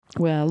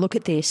Well, look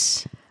at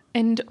this.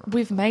 And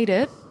we've made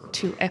it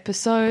to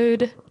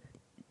episode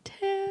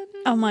 10.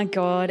 Oh, my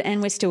God,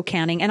 and we're still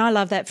counting. And I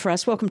love that for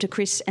us. Welcome to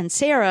Chris and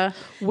Sarah.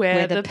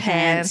 Wear the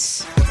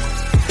pants.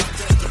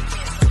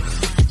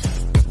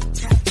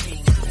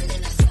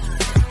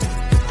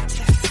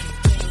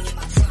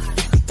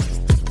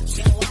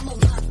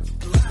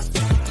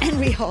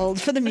 We hold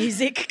for the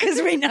music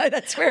because we know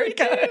that's where it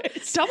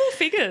goes. Double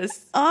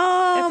figures.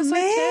 Oh, Episode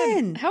man.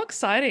 10. How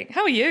exciting.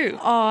 How are you?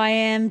 I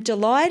am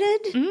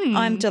delighted.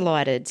 I'm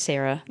delighted,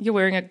 Sarah. You're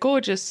wearing a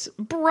gorgeous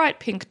bright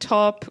pink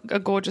top, a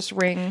gorgeous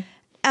ring.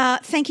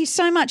 Thank you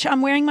so much.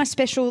 I'm wearing my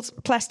special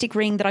plastic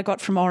ring that I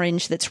got from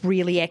Orange that's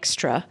really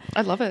extra.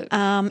 I love it.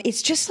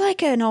 It's just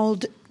like an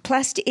old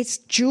plastic. It's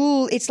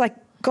jewel. It's like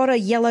got a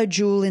yellow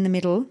jewel in the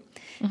middle.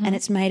 And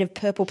it's made of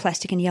purple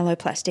plastic and yellow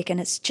plastic, and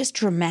it's just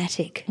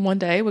dramatic. One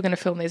day we're going to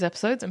film these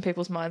episodes and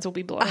people's minds will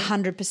be blown.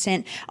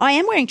 100%. I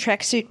am wearing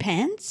tracksuit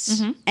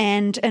pants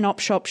and an op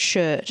shop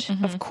shirt.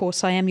 Of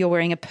course I am. You're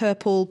wearing a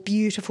purple,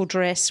 beautiful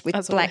dress with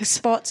black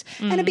spots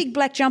and a big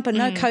black jumper.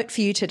 No coat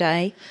for you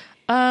today.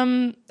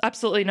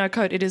 Absolutely no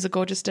coat. It is a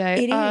gorgeous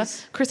day. It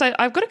is. Chris,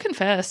 I've got to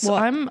confess,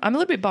 What? I'm a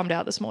little bit bummed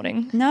out this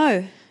morning.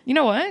 No. You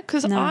know what?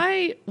 Because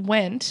I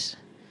went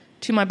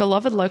to my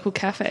beloved local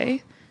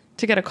cafe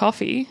to get a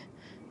coffee,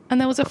 and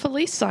there was a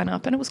Felice sign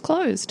up and it was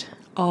closed.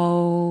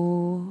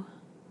 Oh.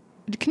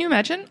 Can you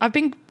imagine? I've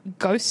been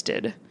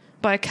ghosted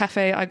by a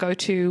cafe I go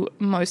to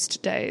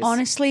most days.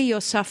 Honestly,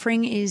 your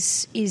suffering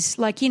is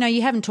like,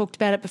 you haven't talked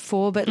about it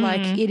before, but like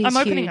it is I'm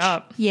opening huge.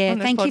 up Yeah, on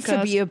this thank you for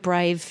podcast. your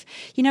brave.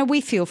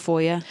 We feel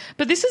for you.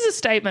 But this is a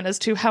statement as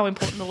to how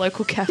important the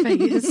local cafe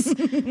is.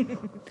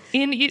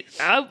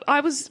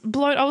 I was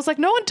blown. I was like,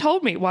 no one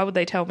told me. Why would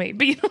they tell me?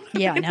 But you know what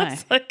Yeah, I mean? I know.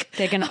 It's like,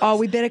 They're going to,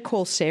 we better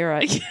call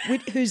Sarah.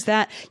 Who's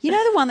that? You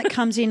know the one that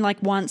comes in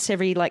like once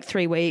every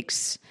 3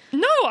 weeks?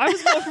 no, I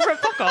was more for a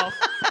fuck off.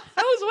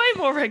 I was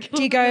way more regular.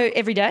 Do you go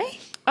every day?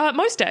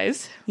 Most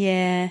days.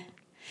 Yeah.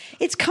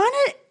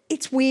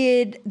 It's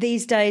weird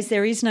these days.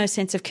 There is no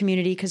sense of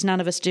community because none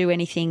of us do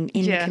anything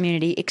in the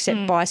community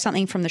except buy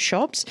something from the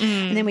shops.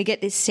 And then we get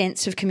this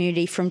sense of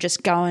community from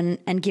just going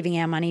and giving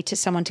our money to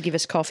someone to give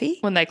us coffee.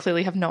 When they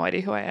clearly have no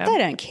idea who I am. They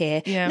don't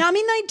care. Yeah. No, I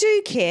mean, they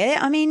do care.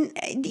 I mean,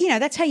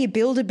 that's how you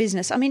build a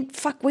business. I mean,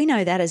 fuck, we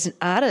know that as an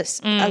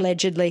artist,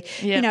 allegedly,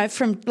 Yeah.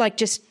 From like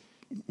just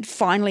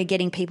finally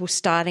getting people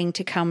starting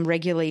to come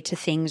regularly to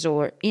things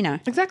or.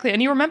 Exactly.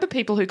 And you remember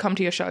people who come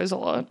to your shows a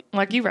lot.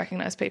 Like you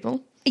recognise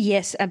people.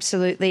 Yes,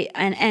 absolutely.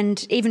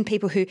 And even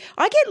people who –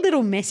 I get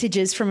little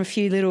messages from a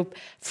few little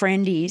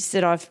friendies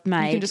that I've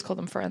made. You can just call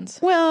them friends.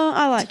 Well,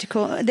 I like to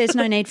call – there's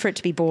no need for it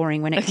to be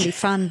boring when it can be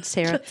fun,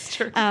 Sarah. That's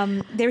true.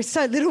 There is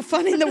so little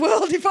fun in the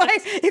world if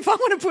I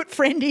want to put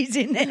friendies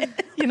in there.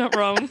 You're not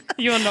wrong.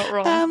 You are not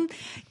wrong.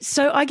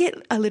 So I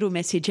get a little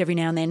message every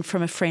now and then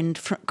from a friend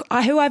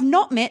who I've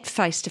not met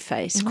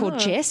face-to-face called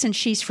Jess, and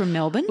she's from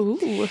Melbourne.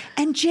 Ooh.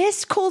 And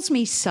Jess calls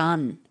me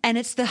son, and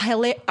it's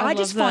I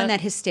just find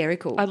that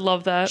hysterical. I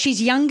love that.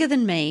 She's younger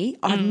than me.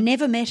 I've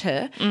never met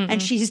her,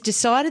 and she's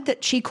decided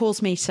that she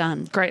calls me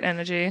son. Great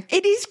energy.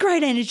 It is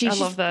great energy. I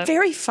love that.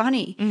 Very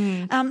funny.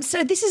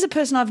 So this is a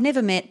person I've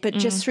never met, but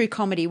just through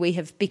comedy we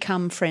have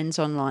become friends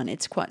online.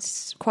 It's quite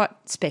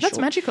special. That's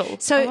magical.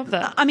 So, I love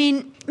that. I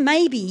mean,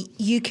 maybe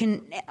you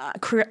can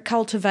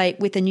cultivate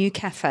with a new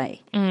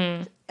cafe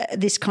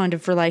this kind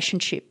of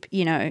relationship,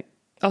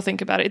 I'll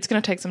think about it. It's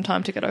going to take some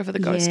time to get over the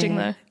ghosting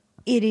though.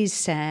 It is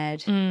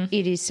sad.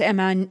 It is. I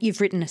mean, you've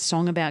written a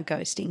song about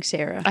ghosting,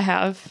 Sarah. I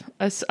have.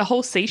 A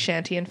whole sea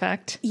shanty, in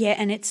fact. Yeah,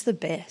 and it's the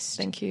best.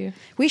 Thank you.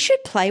 We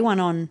should play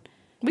one on.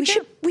 We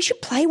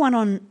should play one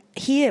on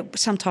here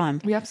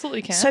sometime. We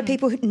absolutely can. So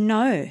people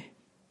know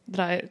that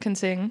I can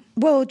sing.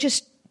 Well,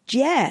 just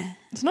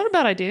It's not a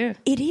bad idea.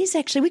 It is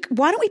actually.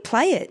 Why don't we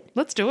play it?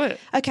 Let's do it.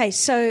 Okay,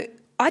 so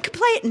I could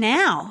play it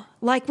now.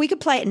 Like we could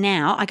play it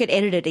now. I could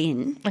edit it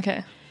in.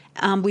 Okay.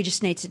 We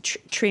just need to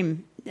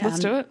trim. Let's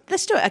do it.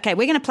 Let's do it. Okay,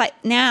 we're going to play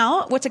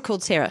now. What's it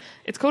called, Sarah?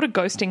 It's called a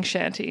ghosting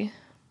shanty.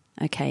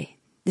 Okay,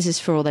 this is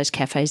for all those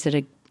cafes that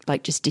are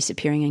like just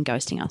disappearing and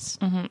ghosting us.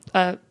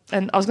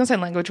 And I was going to say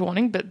language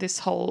warning, but this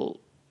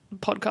whole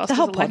podcast The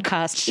whole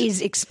podcast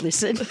is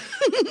explicit.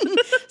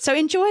 So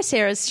enjoy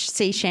Sarah's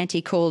sea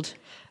shanty called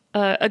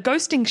a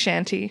ghosting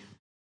shanty.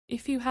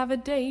 If you have a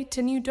date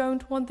and you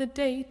don't want the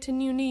date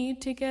and you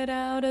need to get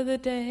out of the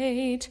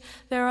date,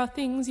 there are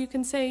things you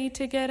can say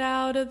to get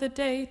out of the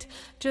date.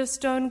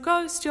 Just don't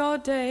ghost your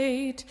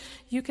date.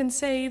 You can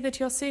say that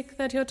you're sick,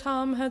 that your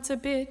tum hurts a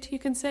bit. You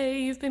can say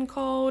you've been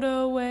called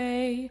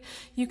away.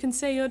 You can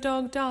say your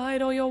dog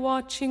died or you're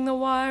watching The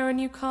Wire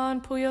and you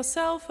can't pull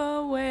yourself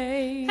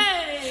away.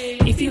 Hey!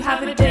 If you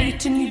have a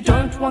date and you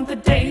don't want the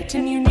date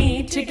and you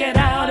need to get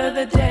out of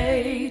the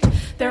date,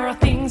 there are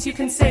things you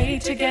can say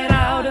to get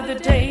out of the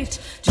date.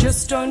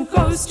 Just don't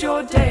ghost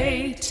your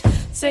date.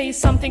 Say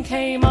something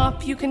came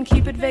up, you can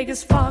keep it vague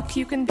as fuck.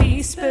 You can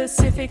be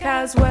specific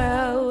as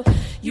well.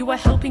 You were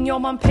helping your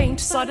mum paint,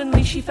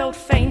 suddenly she felt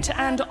faint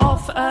and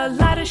off a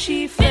ladder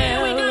she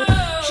fell.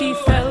 She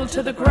fell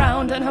to the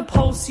ground and her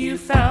pulse you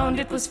found.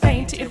 It was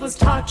faint, it was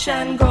touch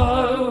and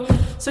go.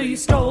 So you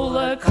stole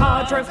a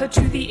car, drove her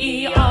to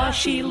the ER.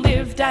 She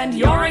lived and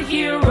you're a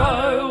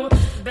hero.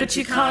 But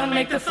you can't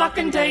make the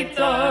fucking date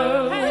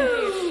though.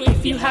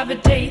 If you have a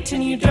date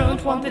and you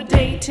don't want the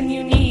date and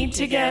you need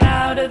to get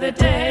out of the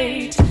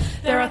date,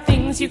 there are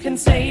things you can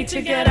say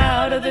to get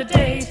out of the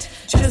date.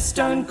 Just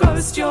don't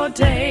ghost your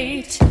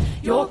date.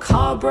 Your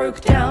car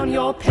broke down,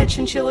 your pet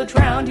chinchilla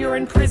drowned, you're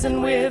in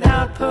prison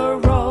without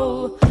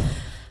parole.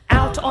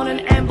 Out on an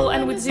amble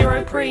and with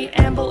zero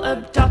preamble,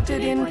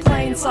 abducted in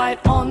plain sight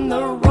on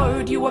the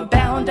road. You were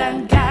bound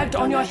and gagged,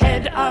 on your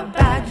head a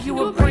bag, you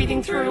were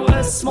breathing through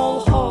a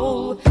small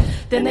hole.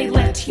 Then they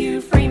let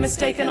you free,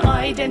 mistaken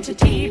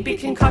identity, big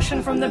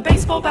concussion from the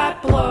baseball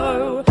bat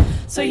blow.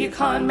 So you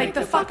can't make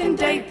the fucking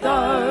date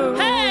though.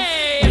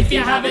 Hey! If you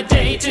have a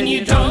date and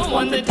you don't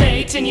want the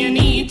date and you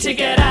need to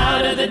get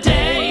out of the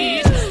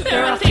date,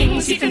 there are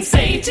things you can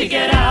say to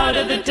get out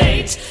of the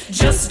date.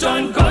 Just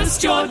don't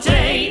ghost your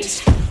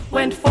date.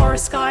 Went for a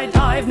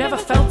skydive, never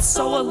felt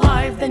so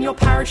alive, then your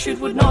parachute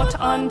would not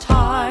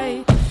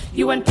untie.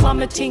 You went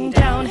plummeting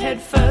down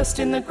head first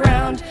in the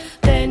ground,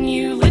 then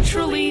you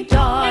literally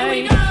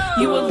died.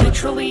 You were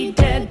literally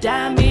dead,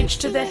 damage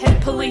to the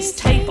head, police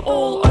tape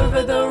all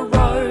over the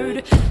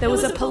road. There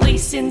was a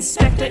police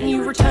inspector and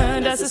you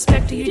returned as a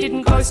spectre. You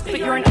didn't ghost, but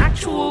you're an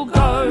actual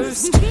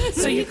ghost.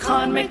 So you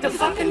can't make the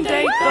fucking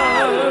date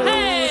though.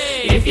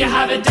 If you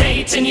have a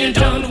date and you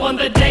don't want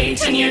the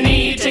date and you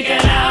need to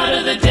get out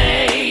of the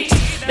date,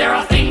 there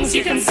are things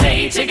you can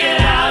say to get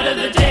out of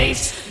the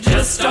date.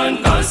 Just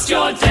don't ghost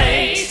your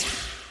date.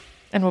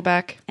 And we're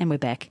back. And we're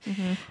back.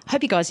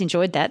 Hope you guys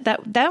enjoyed that.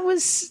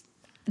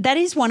 That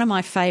is one of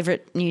my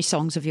favourite new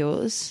songs of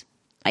yours,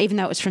 even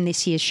though it was from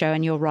this year's show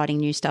and you're writing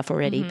new stuff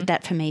already. But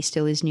that for me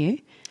still is new.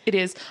 It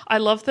is. I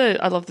love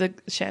the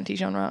shanty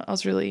genre. I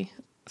was really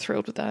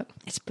thrilled with that.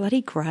 It's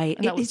bloody great.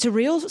 It's a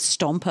real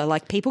stomper.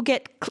 Like, people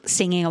get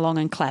singing along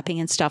and clapping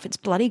and stuff. It's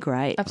bloody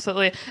great.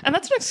 Absolutely. And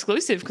that's an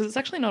exclusive because it's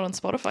actually not on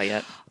Spotify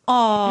yet.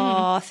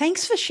 Oh,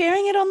 thanks for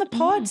sharing it on the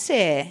pod,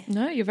 Sarah.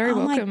 No, you're very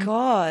welcome. Oh, my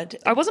God.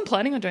 I wasn't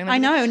planning on doing that. I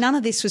know. None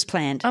of this was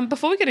planned.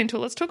 Before we get into it,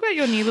 let's talk about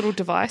your new little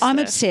device. I'm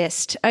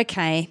obsessed.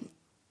 Okay.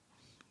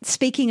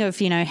 Speaking of,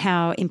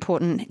 how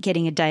important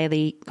getting a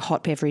daily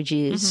hot beverage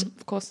is,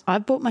 of course. I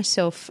bought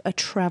myself a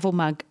travel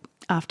mug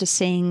after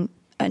seeing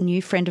a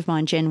new friend of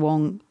mine, Jen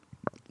Wong,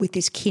 with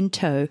this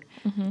Kinto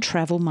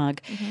travel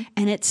mug.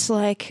 And it's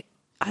like,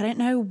 I don't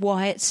know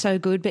why it's so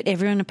good, but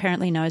everyone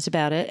apparently knows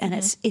about it. And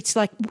it's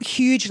like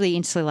hugely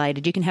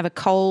insulated. You can have a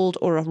cold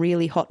or a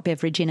really hot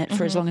beverage in it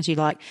for as long as you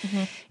like.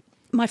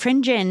 My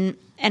friend Jen,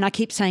 and I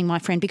keep saying my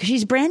friend because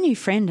she's a brand new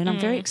friend and I'm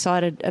very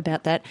excited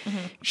about that.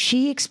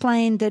 She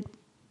explained that,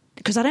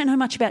 because I don't know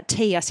much about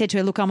tea, I said to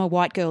her, look, I'm a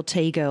white girl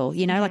tea girl,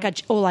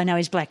 all I know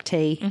is black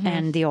tea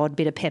and the odd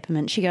bit of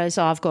peppermint. She goes,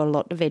 I've got a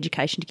lot of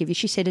education to give you.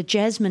 She said a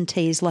jasmine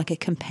tea is like a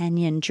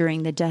companion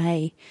during the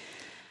day.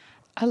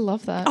 I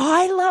love that.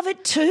 I love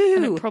it too.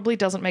 And it probably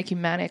doesn't make you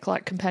manic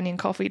like companion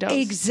coffee does.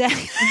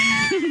 Exactly.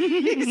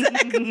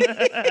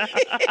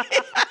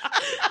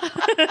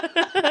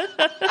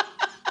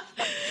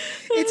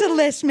 It's a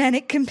less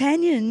manic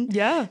companion.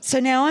 Yeah. So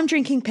now I'm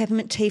drinking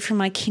peppermint tea from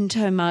my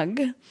Kinto mug,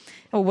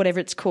 or whatever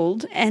it's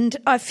called, and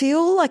I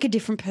feel like a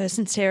different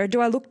person, Sarah. Do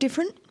I look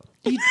different?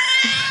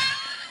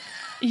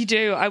 You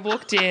do. I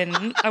walked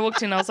in, I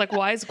was like,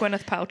 why is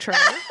Gwyneth Paltrow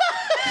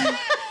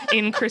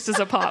in Chris's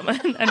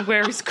apartment? And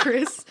where is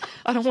Chris?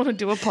 I don't want to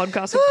do a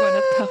podcast with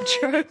Gwyneth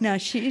Paltrow. No,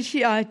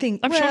 she I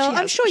think,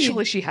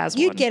 surely she has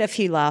one. You'd get a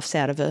few laughs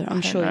out of her.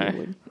 I'm sure you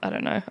would. I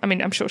don't know. I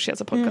mean, I'm sure she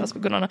has a podcast,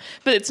 but good on her.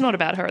 But it's not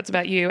about her. It's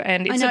about you.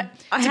 And it's a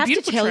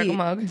beautiful travel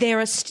mug.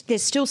 There's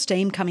still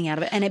steam coming out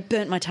of it, and it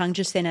burnt my tongue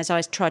just then as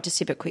I tried to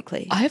sip it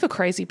quickly. I have a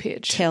crazy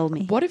pitch. Tell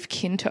me. What if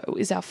Kinto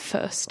is our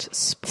first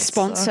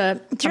sponsor?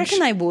 Do you reckon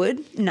they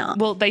would? No.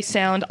 Well,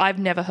 I've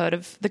never heard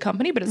of the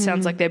company, but it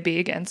sounds like they're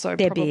big, and so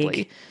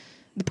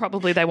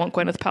probably they want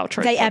Gwyneth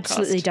Paltrow. They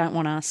absolutely don't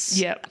want us.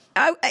 Yep.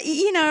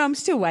 I'm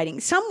still waiting.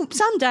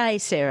 Someday,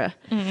 Sarah,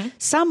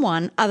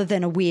 someone other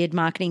than a weird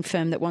marketing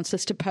firm that wants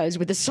us to pose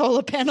with a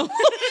solar panel.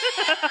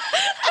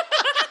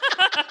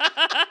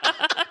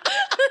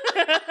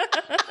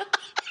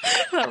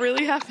 That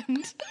really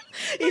happened.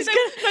 No, they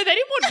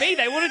didn't want me.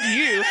 They wanted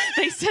you.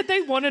 They said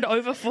they wanted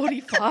over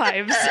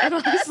 45s. And I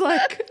was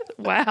like,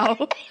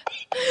 wow.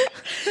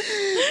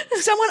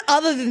 Someone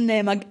other than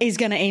them is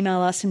going to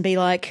email us and be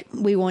like,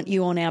 we want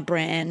you on our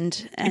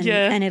brand.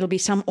 And it'll be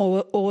some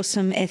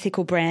awesome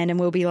ethical brand. And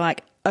we'll be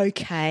like,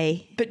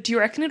 okay. But do you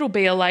reckon it'll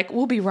be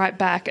we'll be right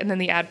back and then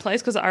the ad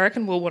plays? Because I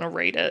reckon we'll want to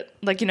read it.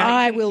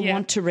 I will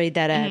want to read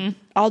that ad.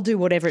 I'll do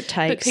whatever it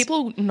takes. But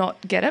people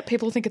not get it.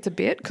 People think it's a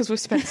bit because we've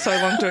spent so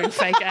long doing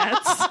fake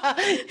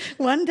ads.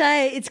 One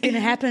day it's going to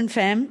happen,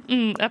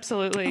 fam.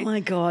 Absolutely. Oh, my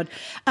God.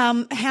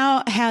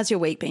 How's your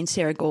week been,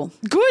 Sarah Gall?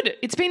 Good.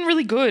 It's been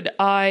really good.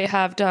 I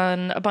have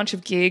done a bunch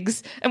of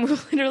gigs and we're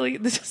literally,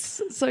 this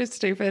is so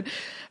stupid,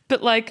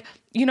 but when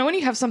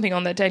you have something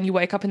on that day and you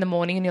wake up in the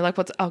morning and you're like,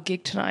 what's our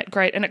gig tonight?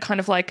 Great. And it kind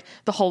of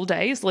the the whole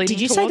day is leading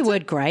Did you say towards the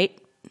word great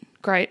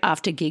great?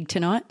 after gig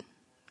tonight?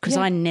 Because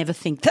Yeah. I never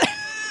think that.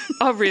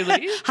 Oh,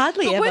 really?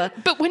 Hardly but ever.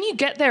 But when you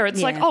get there,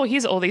 it's like, Yeah. oh,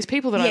 here's all these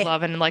people that I Yeah.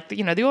 love, and like,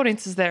 you know, the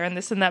audience is there and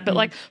this and that. But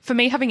like for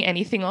me, having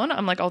anything on,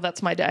 I'm like, oh,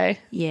 that's my day.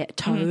 Yeah,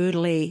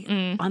 totally.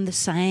 I'm the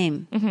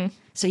same. Mm-hmm.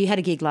 So you had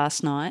a gig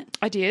last night.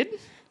 I did.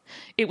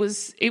 It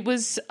was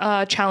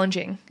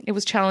challenging. It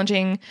was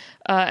challenging,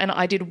 and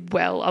I did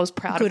well. I was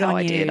proud Good of how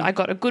on I did. you. I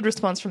got a good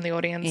response from the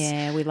audience.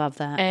 Yeah, we love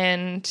that.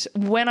 And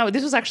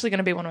this was actually going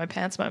to be one of my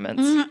pants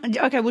moments.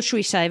 Okay, well, should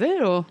we save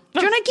it or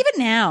do you want to give it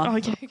now? Oh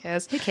yeah, who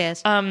cares? Who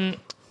cares?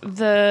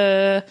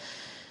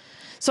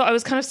 So I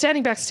was kind of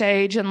standing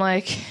backstage and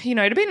like, you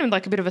know, it had been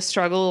like a bit of a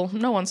struggle,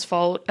 no one's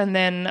fault. And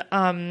then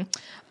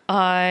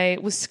I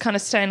was kind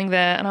of standing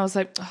there and I was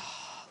like, oh,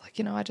 like,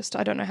 you know, I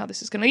don't know how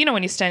this is going to, you know,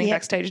 when you're standing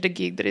backstage at a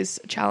gig that is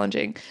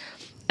challenging.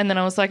 And then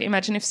I was like,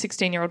 imagine if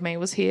 16-year-old me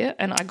was here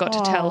and I got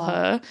to tell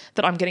her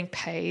that I'm getting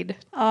paid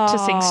to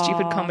sing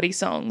stupid comedy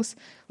songs.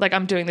 Like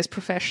I'm doing this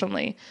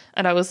professionally.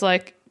 And I was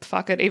like,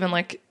 fuck it. Even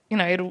like, you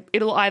know,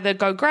 it'll either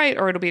go great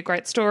or it'll be a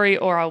great story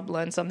or I'll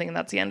learn something and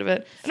that's the end of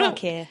it.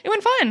 Fuck yeah. It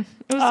went fine.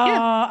 It was,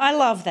 I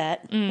love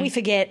that. We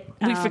forget.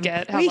 We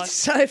forget how we lucky.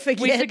 so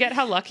forget. We forget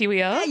how lucky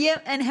we are. Yeah,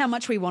 and how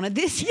much we wanted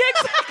this. Yeah,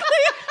 exactly.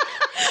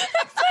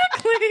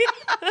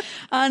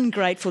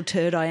 Ungrateful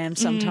turd I am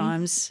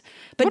sometimes.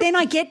 But then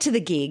I get to the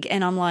gig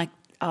and I'm like,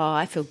 oh,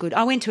 I feel good.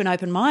 I went to an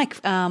open mic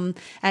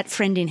at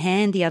Friend in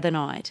Hand the other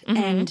night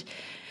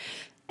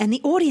and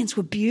the audience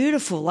were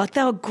beautiful. Like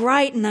they were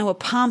great and they were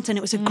pumped and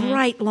it was a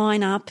great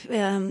lineup.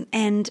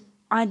 And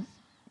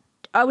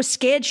I was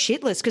scared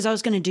shitless because I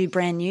was going to do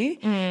brand new.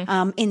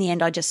 In the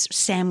end, I just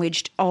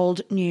sandwiched old,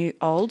 new,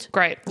 old.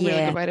 Great. Really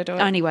good way to do it.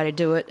 Only way to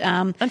do it.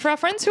 And for our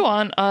friends who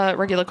aren't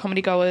regular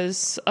comedy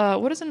goers,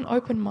 what is an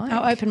open mic?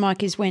 Oh, open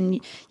mic is when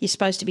you're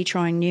supposed to be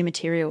trying new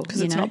material. Because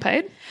it's not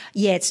paid?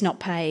 Yeah, it's not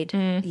paid.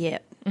 Yeah.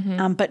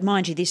 But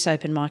mind you, this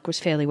open mic was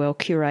fairly well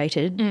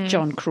curated.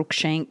 John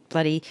Cruikshank,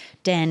 bloody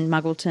Dan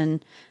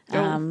Muggleton,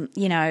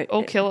 you know,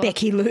 all killer.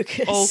 Becky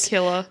Lucas, all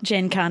killer,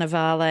 Jen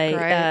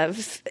Carnivale,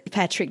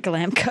 Patrick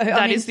Galamko.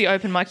 That is the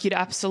open mic you'd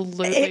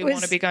absolutely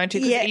want to be going to.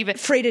 Yeah, even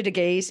Frida de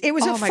Geese. It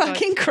was a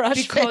fucking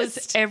crush because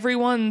fest.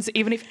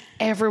 even if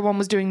everyone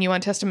was doing new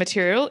untested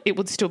material, it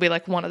would still be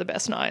like one of the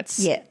best nights.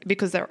 Yeah,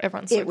 because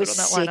everyone's so good on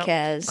that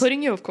lineup,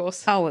 including you, of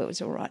course. Oh, it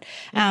was all right.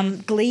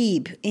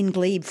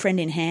 Glebe, Friend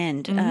in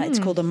Hand. It's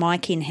called a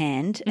mic in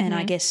hand, and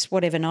I guess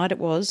whatever night it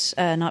was,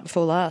 night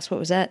before last. What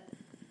was that?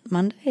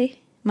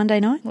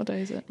 Monday night? What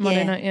day is it?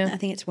 Monday night, yeah. I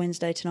think it's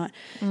Wednesday tonight.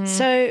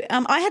 So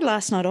I had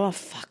last night off.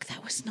 Fuck,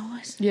 that was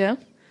nice. Yeah.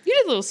 You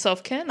did a little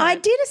self-care night. I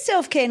did a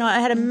self-care night.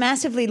 I had a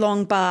massively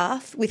long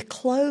bath with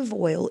clove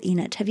oil in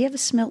it. Have you ever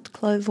smelt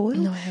clove oil?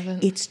 No, I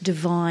haven't. It's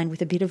divine with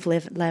a bit of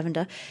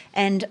lavender.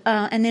 And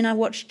then I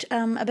watched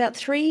about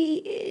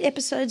 3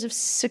 episodes of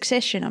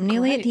Succession. I'm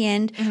nearly at the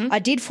end. I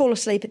did fall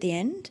asleep at the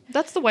end.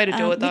 That's the way to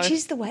do it, though. Which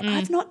is the way.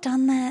 I've not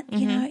done that,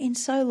 you know, in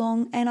so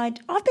long. And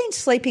I've been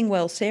sleeping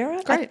well,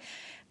 Sarah. Great.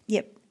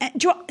 Yep.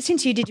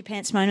 Since you did your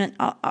pants moment,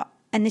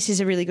 and this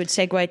is a really good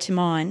segue to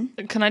mine.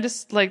 Can I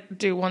just like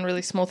do one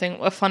really small thing?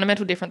 A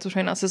fundamental difference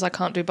between us is I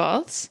can't do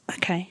baths.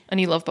 Okay. And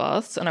you love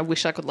baths, and I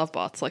wish I could love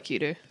baths like you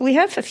do. We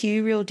have a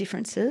few real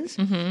differences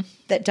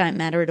that don't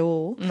matter at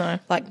all. No.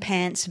 Like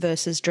pants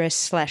versus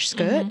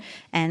dress/skirt,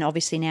 and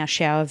obviously now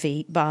shower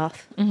v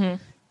bath.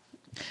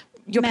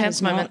 Your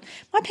pants moment.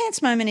 My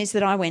pants moment is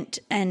that I went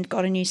and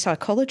got a new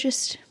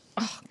psychologist.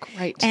 Oh,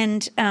 great.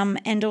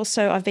 And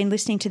also I've been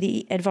listening to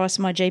the advice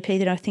of my GP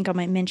that I think I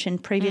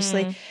mentioned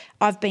previously.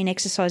 I've been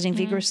exercising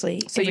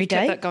vigorously So every you've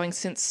day. kept that going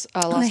since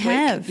last I week?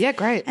 have. Yeah,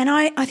 great. And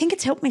I think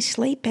it's helped me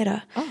sleep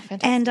better. Oh,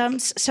 fantastic.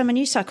 And so my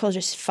new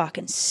psychologist is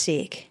fucking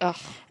sick. Oh,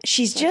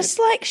 she's just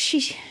good. Like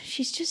she's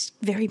just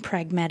very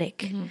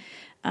pragmatic.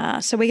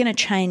 So we're going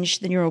to change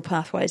the neural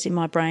pathways in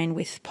my brain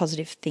with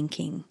positive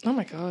thinking. Oh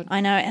my God.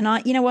 I know,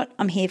 and you know what?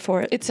 I'm here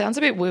for it. It sounds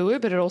a bit woo-woo,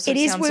 but it also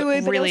sounds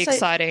really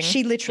exciting.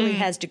 She literally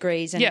has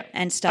degrees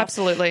and stuff.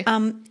 Absolutely.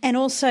 And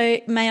also,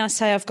 may I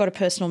say, I've got a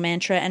personal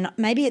mantra, and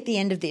maybe at the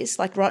end of this,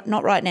 like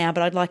not right now,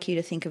 but I'd like you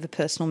to think of a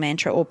personal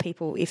mantra, or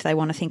people if they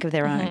want to think of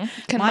their own.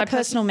 My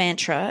personal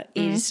mantra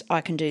is,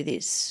 I can do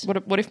this.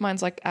 What if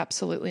mine's like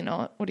absolutely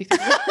not? What do you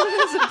think?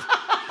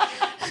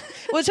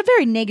 Well, it's a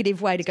very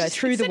negative way to go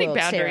through the world,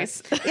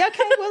 boundaries. Sarah. Yeah,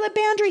 okay, well, a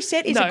boundary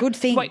set is a good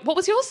thing. Wait, what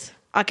was yours?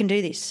 I can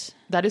do this.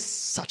 That is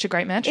such a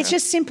great mantra. It's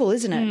just simple,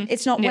 isn't it?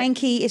 It's not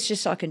wanky. It's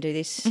just I can do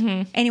this.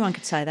 Anyone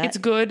could say that. It's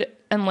good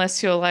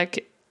unless you're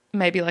like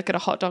maybe like at a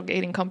hot dog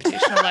eating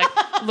competition or like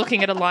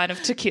looking at a line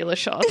of tequila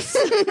shots.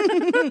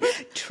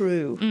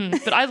 True.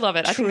 But I love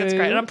it. I think that's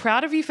great. And I'm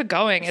proud of you for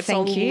going. It's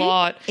Thank a you.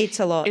 lot. It's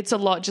a lot. It's a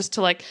lot just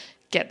to like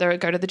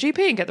go to the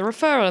GP and get the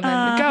referral and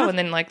then go and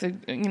then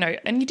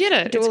and you did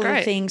it. Do it's all great.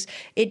 the things.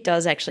 It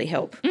does actually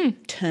help.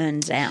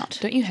 Turns out.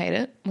 Don't you hate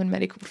it when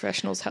medical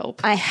professionals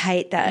help? I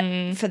hate that.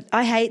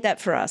 I hate that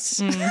for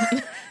us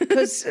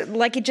because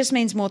it just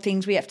means more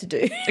things we have to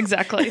do.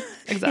 Exactly.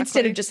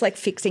 Instead of just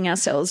fixing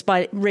ourselves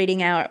by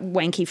reading our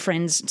wanky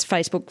friends'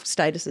 Facebook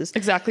statuses.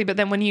 Exactly. But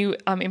then when you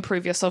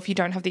improve yourself, you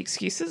don't have the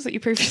excuses that you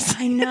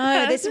previously I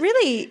know.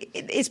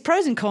 It's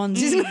pros and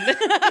cons, isn't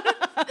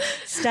it?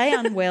 Stay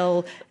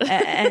unwell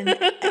and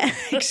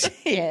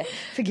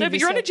forgive No, but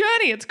you're on a yourself.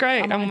 journey. It's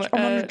great. I'm on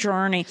a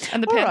journey.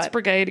 And the All Pants right.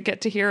 Brigade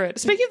get to hear it.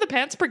 Speaking of the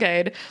Pants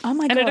Brigade, Oh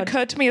my and it God.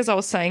 occurred to me as I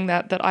was saying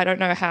that I don't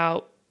know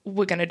how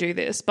we're going to do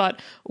this,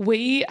 but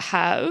we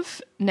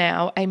have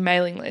now a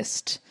mailing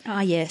list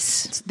Ah,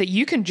 yes. that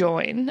you can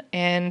join,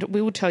 and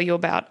we will tell you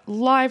about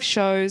live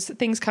shows,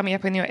 things coming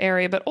up in your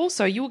area, but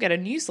also you will get a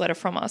newsletter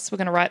from us. We're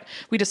going to write,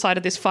 we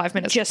decided this 5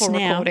 minutes Just before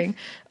now. recording,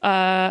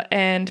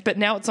 but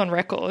now it's on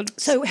record.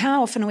 So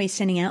how often are we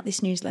sending out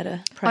this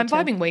newsletter? I'm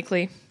vibing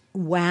weekly.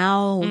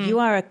 Wow, you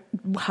are a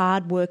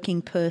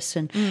hard-working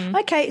person.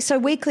 Okay, so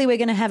weekly we're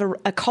going to have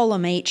a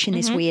column each in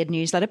this weird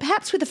newsletter,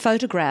 perhaps with a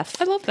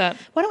photograph. I love that.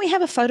 Why don't we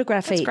have a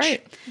photograph each?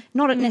 great.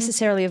 Not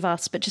necessarily of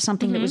us, but just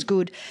something that was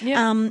good.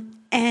 Yeah.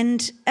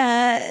 And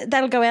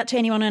that'll go out to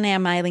anyone on our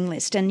mailing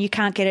list, and you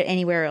can't get it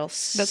anywhere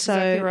else. That's so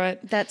exactly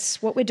right.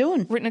 That's what we're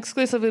doing. Written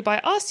exclusively by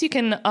us. You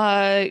can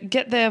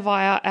get there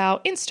via our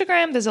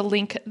Instagram. There's a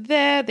link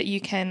there that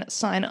you can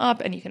sign up,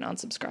 and you can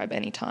unsubscribe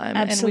anytime.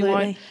 Absolutely. And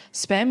we won't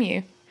spam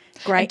you.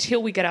 Great.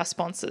 Until we get our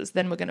sponsors.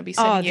 Then we're going to be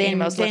sending you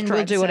emails then left, we'll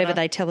right, do whatever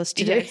centre. they tell us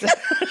to Yeah, do.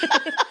 exactly.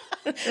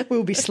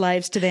 We'll be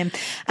slaves to them.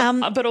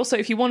 But also,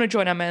 if you want to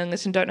join our mailing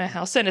list and don't know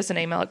how, send us an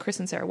email at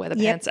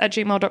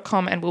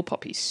chrisandsarahwearthepants@gmail.com and we'll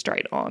pop you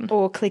straight on.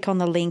 Or click on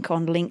the link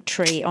on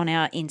Linktree on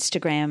our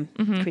Instagram,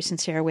 Chris and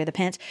Sarah Wear the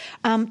Pants.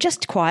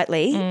 Just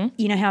quietly,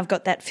 you know how I've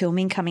got that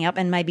filming coming up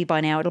and maybe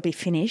by now it'll be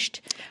finished.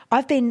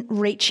 I've been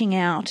reaching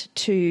out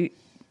to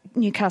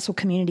Newcastle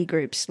community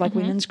groups, like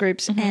women's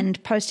groups,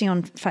 and posting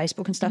on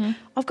Facebook and stuff.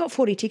 I've got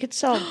 40 tickets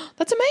sold.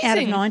 That's amazing. Out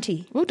of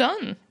 90. Well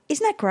done.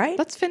 Isn't that great?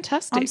 That's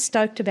fantastic. I'm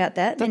stoked about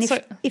that. That's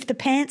and if the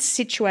pants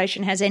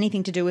situation has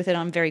anything to do with it,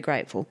 I'm very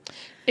grateful.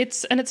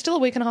 It's still a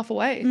week and a half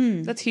away.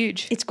 That's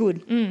huge. It's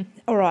good.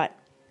 All right.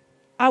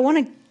 I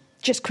want to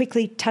just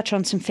quickly touch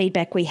on some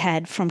feedback we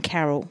had from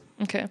Carol.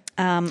 Okay.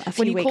 A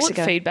few When you weeks call it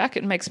ago. feedback,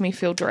 it makes me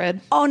feel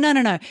dread. Oh,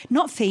 no,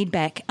 not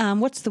feedback.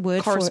 What's the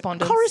word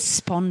Correspondence. for it?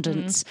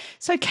 Correspondence.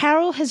 So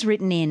Carol has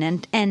written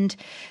in and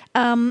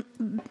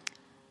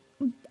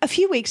a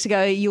few weeks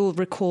ago, you'll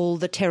recall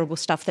the terrible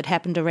stuff that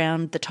happened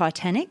around the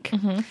Titanic.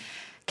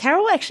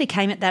 Carol actually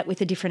came at that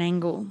with a different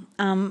angle.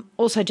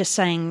 Also just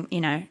saying,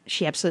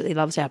 she absolutely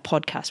loves our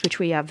podcast, which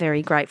we are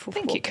very grateful for.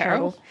 Thank you,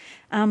 Carol.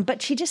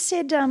 But she just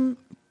said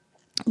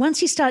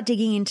once you start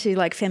digging into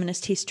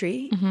feminist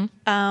history,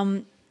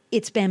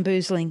 it's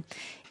bamboozling.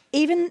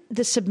 Even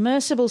the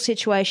submersible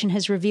situation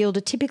has revealed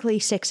a typically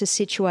sexist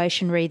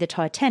situation re the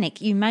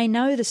Titanic. You may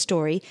know the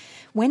story.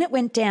 When it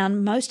went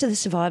down, most of the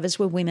survivors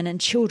were women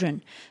and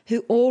children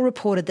who all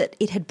reported that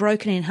it had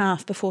broken in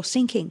half before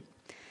sinking.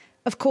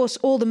 Of course,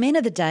 all the men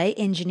of the day,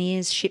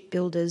 engineers,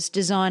 shipbuilders,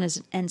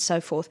 designers and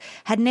so forth,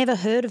 had never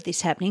heard of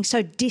this happening,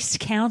 so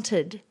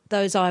discounted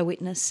those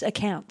eyewitness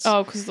accounts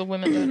Oh, because the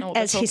women don't know what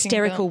as they're talking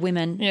hysterical about.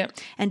 women Yeah.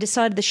 and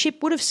decided the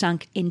ship would have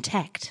sunk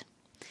intact.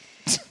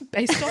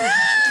 Based on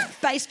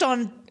Based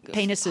on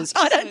penises.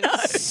 I don't know.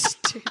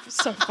 Stupid,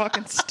 so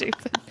fucking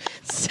stupid.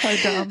 So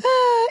dumb.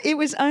 It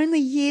was only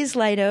years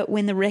later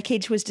when the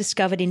wreckage was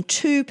discovered in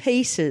 2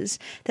 pieces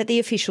that the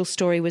official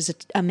story was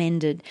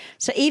amended.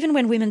 So even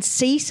when women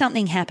see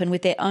something happen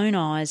with their own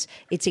eyes,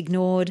 it's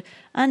ignored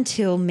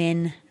until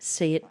men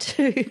see it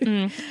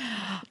too.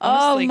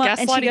 Honestly, and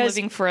she gaslighting goes,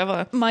 living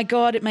forever. My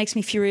God, it makes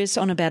me furious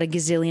on about a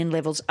gazillion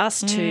levels.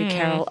 Us too,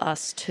 Carol,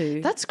 us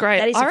too. That's great.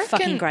 That is I a reckon-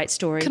 fucking great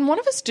story. Can one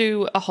of us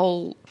do a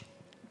whole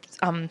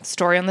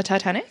story on the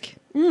Titanic?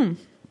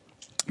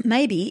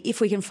 Maybe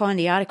if we can find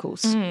the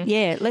articles.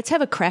 Yeah, let's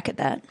have a crack at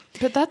that.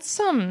 But that's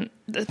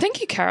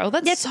thank you, Carol.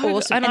 That's so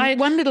awesome. And And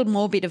one little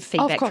more bit of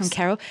feedback from course.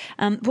 Carol.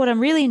 What I'm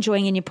really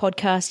enjoying in your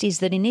podcast is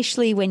that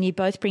initially when you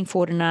both bring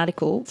forward an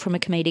article from a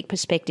comedic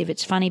perspective,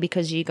 it's funny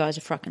because you guys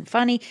are fucking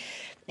funny.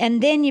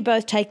 And then you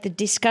both take the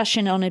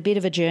discussion on a bit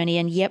of a journey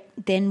and,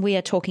 then we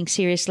are talking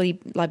seriously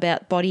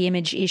about body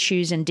image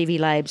issues and Divvy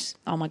labes.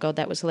 Oh, my God,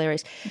 that was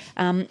hilarious.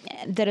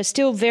 That are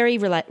still very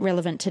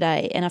relevant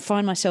today. And I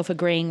find myself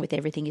agreeing with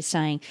everything you're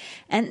saying.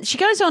 And she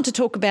goes on to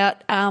talk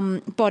about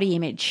body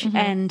image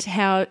and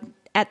how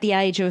at the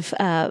age of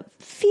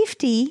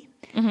 50...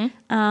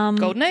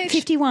 golden age.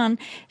 51.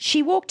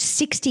 She walked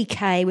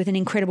 60K with an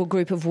incredible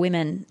group of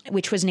women,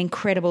 which was an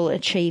incredible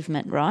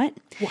achievement, right?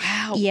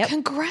 Wow. Yep.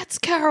 Congrats,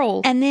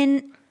 Carol. And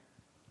then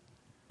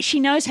she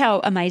knows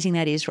how amazing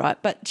that is, right?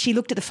 But she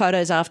looked at the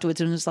photos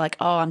afterwards and was like,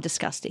 oh, I'm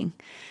disgusting,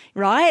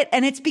 right?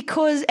 And it's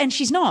because – and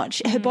she's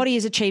not. Her body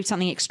has achieved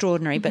something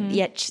extraordinary, but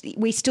yet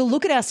we still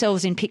look at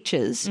ourselves in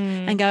pictures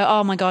and go,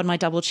 oh, my God, my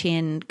double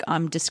chin,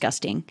 I'm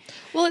disgusting.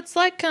 Well, it's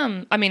like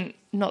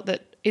not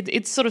that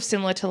it's sort of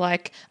similar to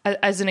like,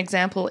 as an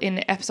example,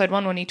 in episode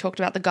 1 when he talked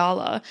about the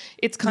gala,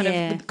 it's kind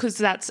of because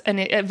that's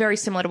very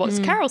similar to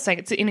what Carol's saying.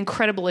 It's an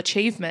incredible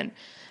achievement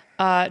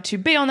to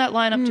be on that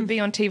lineup, to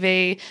be on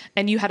TV,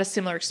 and you had a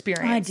similar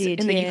experience. I did,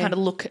 and then you kind of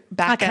look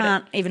back at it. I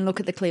can't even look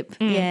at the clip.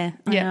 I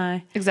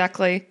know.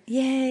 Exactly.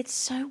 Yeah, it's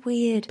so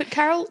weird. But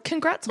Carol,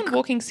 congrats on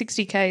walking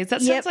 60Ks.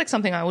 That sounds like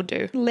something I would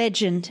do.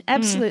 Legend,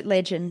 absolute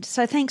legend.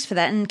 So thanks for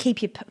that, and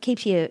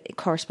keep your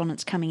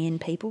correspondence coming in,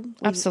 people. We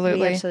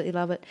absolutely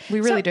love it.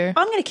 We really do.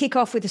 I'm going to kick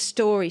off with a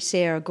story,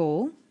 Sarah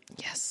Gall.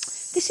 Yes.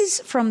 This is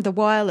from the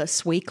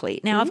Wireless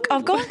Weekly. Now,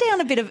 I've gone down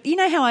a bit of, you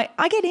know how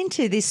I get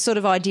into this sort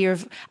of idea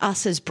of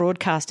us as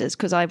broadcasters,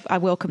 because I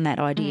welcome that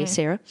idea,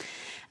 Sarah.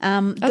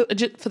 For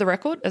the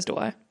record, as do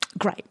I.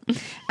 Great.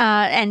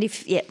 And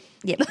if,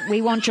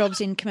 we want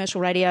jobs in commercial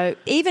radio,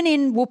 even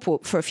in Whoop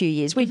Whoop for a few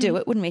years. We'd do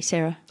it, wouldn't we,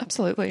 Sarah?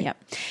 Absolutely. Yeah.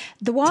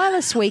 The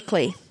Wireless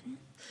Weekly,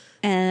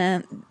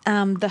 the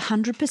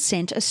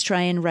 100%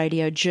 Australian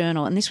Radio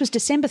Journal, and this was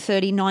December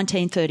 30,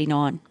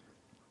 1939.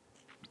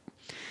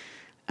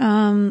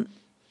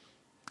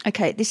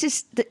 Okay, this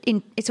is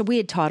it's a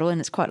weird title and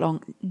it's quite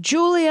long.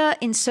 Julia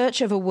in Search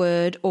of a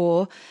Word,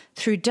 or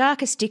Through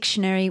Darkest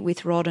Dictionary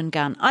with Rod and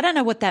Gun. I don't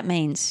know what that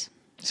means.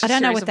 I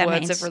don't know what that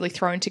means. Words have really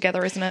thrown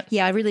together, isn't it?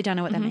 Yeah, I really don't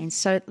know what that means.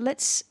 So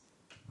this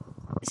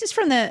is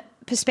from the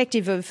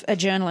perspective of a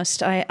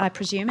journalist, I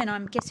presume, and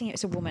I'm guessing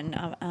it's a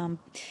woman.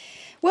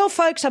 Well,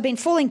 folks, I've been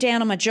falling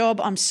down on my job.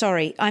 I'm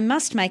sorry. I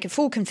must make a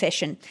full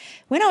confession.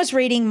 When I was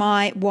reading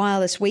my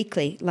Wireless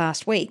Weekly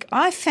last week,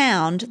 I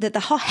found that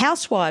the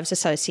Housewives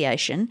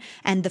Association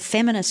and the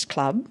Feminist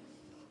Club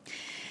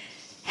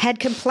had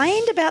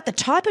complained about the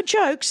type of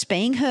jokes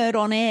being heard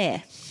on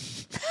air.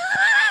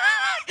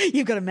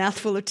 You've got a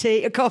mouthful of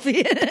tea,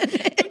 coffee.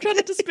 I'm trying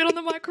not to spit on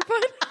the microphone.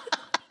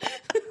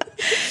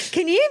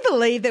 Can you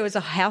believe there was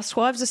a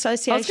Housewives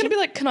Association? I was going to be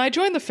like, can I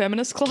join the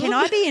Feminist Club? Can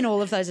I be in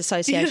all of those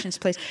associations,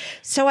 please?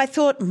 So I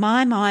thought,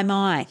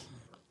 my.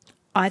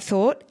 I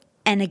thought,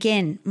 and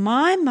again,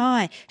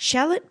 my.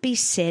 Shall it be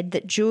said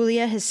that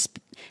Julia has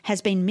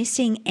been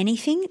missing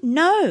anything?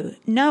 No,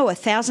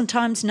 1,000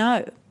 times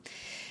no.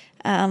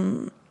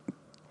 The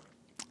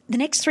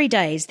next 3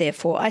 days,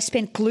 therefore, I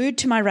spent glued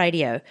to my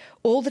radio.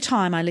 All the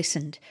time I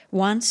listened.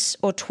 Once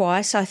or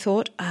twice I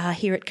thought,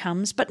 here it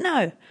comes. But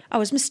no, I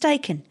was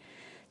mistaken.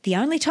 The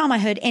only time I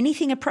heard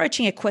anything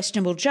approaching a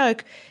questionable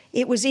joke,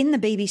 it was in the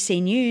BBC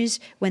News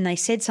when they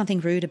said something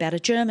rude about a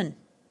German.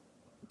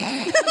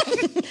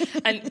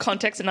 And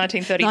context in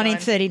 1939.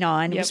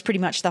 1939 was pretty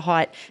much the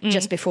height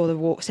just before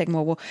the Second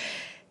World War.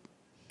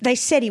 They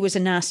said he was a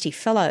nasty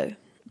fellow.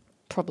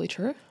 Probably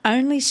true.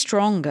 Only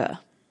stronger.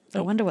 I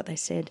wonder what they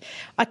said.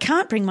 I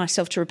can't bring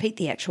myself to repeat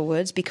the actual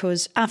words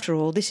because, after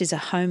all, this is a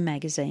home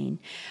magazine.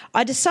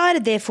 I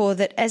decided, therefore,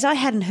 that as I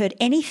hadn't heard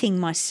anything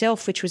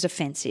myself which was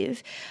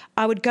offensive,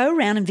 I would go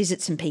around and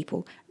visit some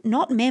people,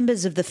 not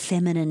members of the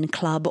Feminine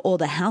Club or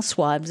the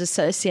Housewives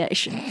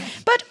Association,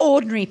 but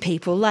ordinary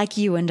people like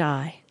you and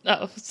I.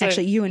 Oh, so,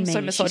 actually, you and me. So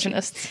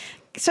misogynists.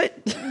 So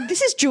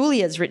this is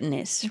Julia's written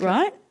this,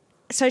 right?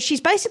 So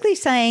she's basically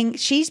saying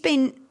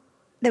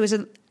there was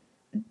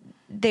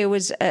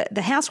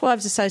the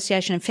Housewives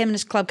Association and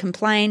Feminist Club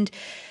complained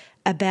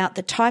about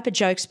the type of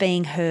jokes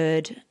being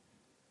heard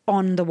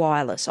on the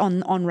wireless,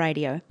 on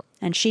radio,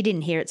 and she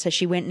didn't hear it, so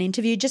she went and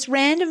interviewed just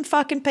random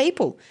fucking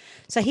people.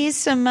 So here's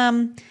some,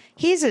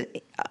 this is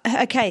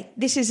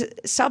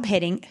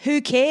subheading, who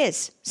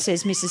cares,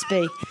 says Mrs.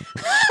 B.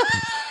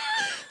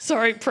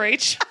 Sorry,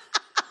 preach.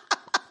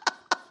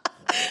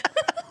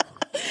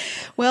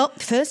 Well,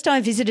 first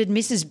I visited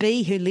Mrs.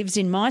 B, who lives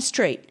in my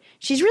street.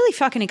 She's really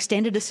fucking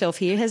extended herself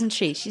here, hasn't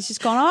she? She's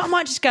just gone, I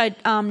might just go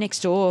next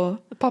door.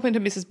 Pop into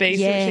Mrs. B,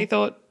 see what she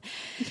thought.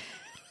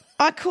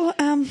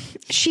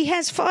 She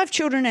has 5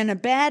 children and a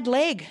bad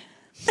leg.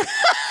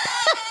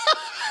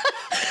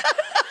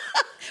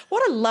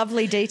 What a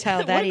lovely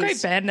detail that is. What a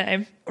great band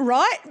name.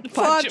 Right?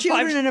 5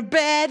 children and a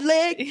bad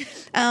leg.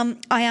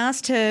 I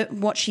asked her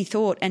what she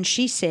thought and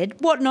she said,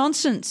 what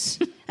nonsense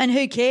and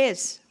who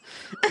cares?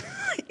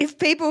 If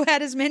people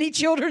had as many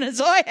children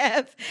as I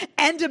have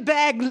and a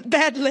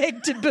bad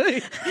leg to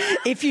boot,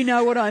 if you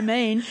know what I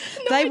mean, no,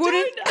 they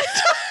wouldn't.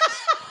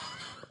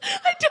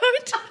 I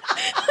don't.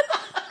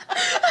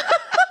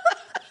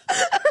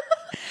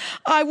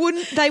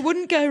 They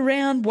wouldn't go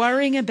round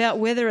worrying about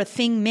whether a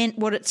thing meant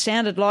what it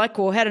sounded like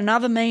or had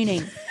another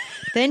meaning.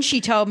 Then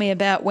she told me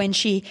about when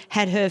she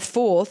had her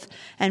 4th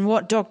and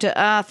what Dr.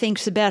 R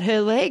thinks about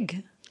her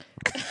leg.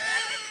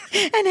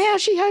 And how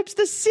she hopes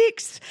the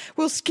 6th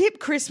will skip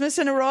Christmas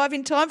and arrive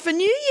in time for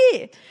New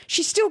Year.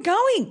 She's still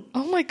going.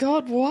 Oh, my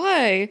God,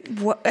 why? It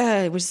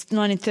was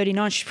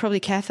 1939. She's probably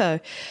Catho.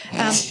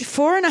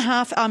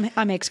 4.5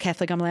 I'm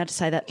ex-Catholic, I'm allowed to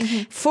say that.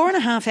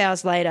 4.5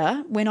 hours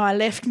later, when I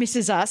left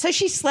Mrs. R, so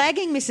she's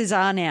slagging Mrs.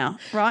 R now,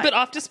 right? But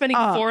after spending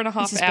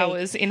 4.5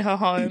 hours in her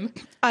home.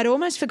 I'd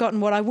almost forgotten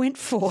what I went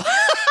for.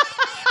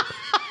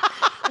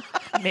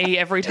 Me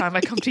every time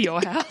I come to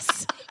your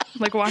house.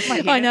 Like, why am I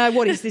here? I know.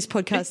 What is this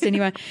podcast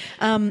anyway?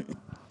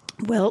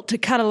 Well, to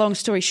cut a long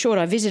story short,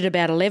 I visited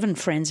about 11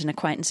 friends and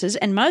acquaintances,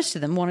 and most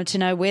of them wanted to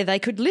know where they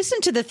could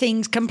listen to the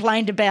things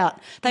complained about.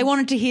 They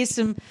wanted to hear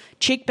some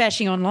chick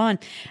bashing online.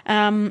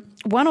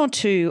 One or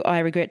two, I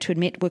regret to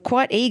admit, were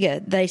quite eager.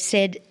 They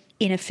said,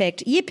 in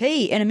effect,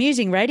 yippee, an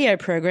amusing radio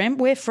program.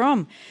 Where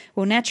from?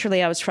 Well,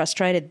 naturally, I was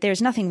frustrated. There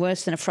is nothing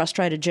worse than a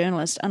frustrated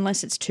journalist,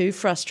 unless it's two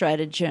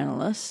frustrated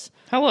journalists.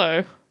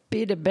 Hello.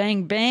 Bit of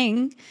bang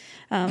bang.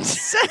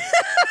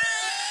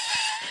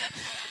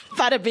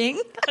 Bada bing.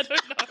 I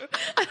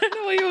don't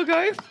know what you were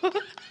going for.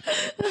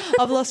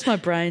 I've lost my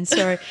brain.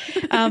 Sorry.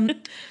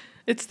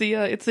 It's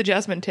the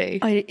jasmine tea.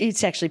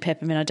 It's actually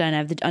peppermint. I don't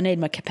have I need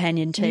my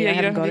companion tea. Yeah, I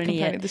haven't got any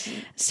yet.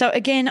 So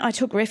again, I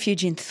took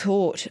refuge in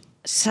thought.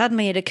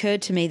 Suddenly it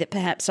occurred to me that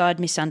perhaps I'd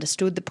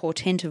misunderstood the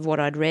portent of what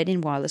I'd read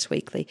in Wireless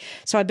Weekly.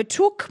 So I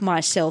betook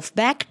myself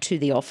back to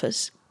the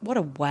office. What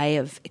a way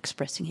of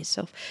expressing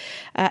yourself.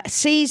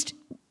 Seized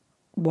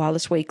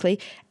Wireless Weekly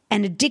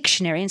and a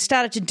dictionary and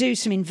started to do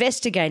some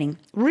investigating.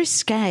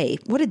 Risque,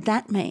 what did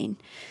that mean?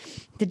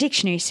 The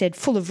dictionary said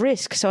full of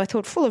risk, so I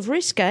thought full of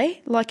risk, eh?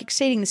 Like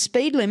exceeding the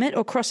speed limit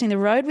or crossing the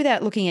road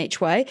without looking each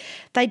way.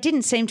 They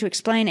didn't seem to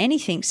explain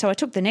anything, so I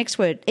took the next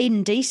word,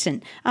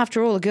 indecent.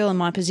 After all, a girl in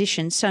my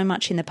position, so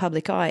much in the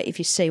public eye, if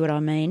you see what I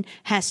mean,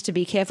 has to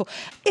be careful.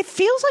 It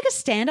feels like a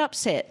stand-up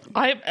set.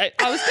 I was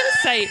going to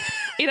say,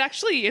 it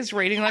actually is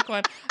reading like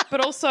one.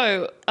 But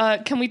also,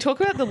 can we talk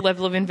about the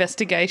level of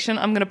investigation?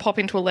 I'm going to pop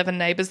into 11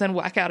 Neighbours, then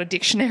whack out a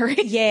dictionary.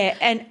 Yeah,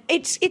 and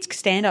it's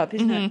stand-up,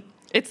 isn't it?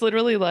 It's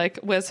literally like,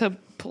 where's her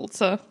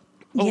Pulitzer?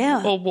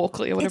 Or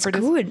Walkley or whatever it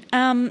is. It's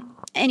good.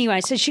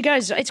 Anyway, so she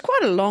goes, it's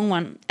quite a long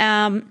one.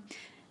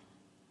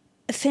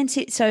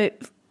 Offensive, so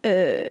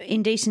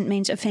indecent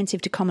means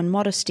offensive to common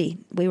modesty.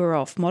 We were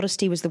off.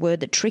 Modesty was the word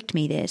that tricked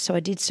me there, so I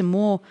did some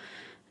more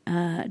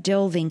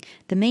delving.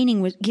 The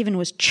meaning given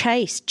was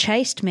chaste.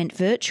 Chaste meant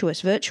virtuous.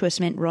 Virtuous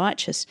meant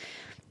righteous.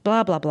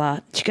 Blah, blah,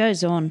 blah. She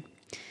goes on.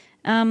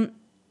 My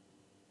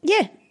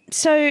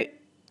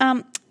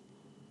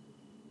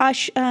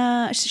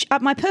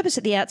purpose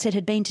at the outset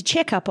had been to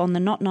check up on the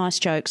not nice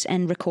jokes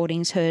and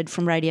recordings heard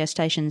from radio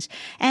stations,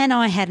 and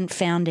I hadn't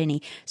found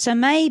any. So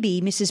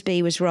maybe Mrs.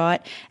 B was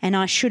right, and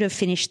I should have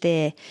finished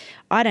there.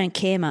 I don't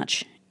care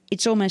much.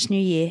 It's almost New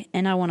Year,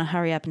 and I want to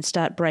hurry up and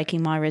start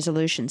breaking my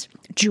resolutions.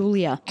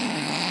 Julia.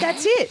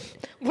 That's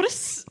it. What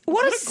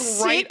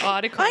a great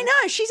article. I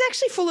know. She's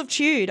actually full of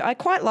tude. I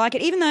quite like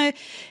it, even though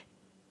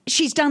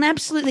she's done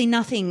absolutely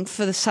nothing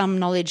for some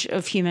knowledge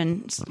of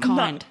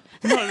humankind.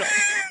 Not at all.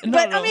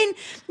 But, I mean,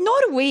 nor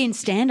do we in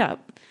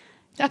stand-up.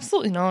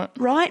 Absolutely not.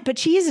 Right? But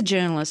she is a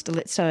journalist,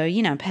 so,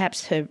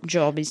 perhaps her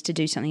job is to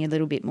do something a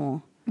little bit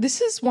more.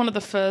 This is one of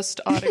the first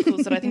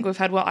articles that I think we've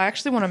had where I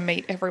actually want to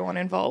meet everyone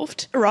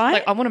involved. Right.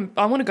 Like, I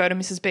want to go to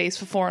Mrs. B's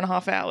for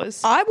 4.5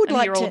 hours. I would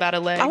like hear to all about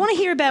her leg. I want to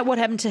hear about what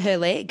happened to her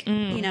leg,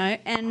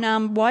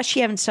 and why is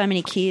she having so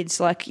many kids?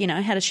 Like,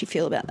 how does she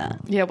feel about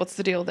that? Yeah, what's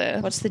the deal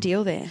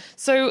there?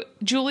 So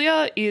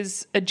Julia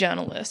is a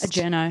journalist. A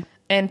journo.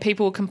 And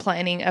people were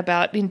complaining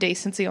about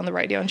indecency on the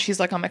radio, and she's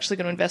like, I'm actually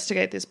going to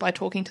investigate this by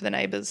talking to the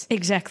neighbours.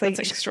 Exactly.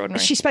 That's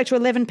extraordinary. She spoke to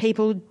 11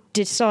 people,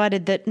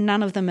 decided that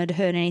none of them had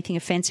heard anything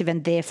offensive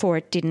and therefore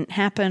it didn't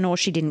happen or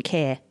she didn't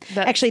care.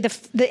 Actually,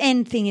 the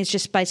end thing is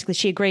just basically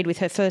she agreed with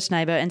her first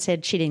neighbour and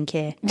said she didn't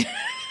care.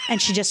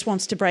 And she just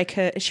wants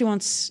to she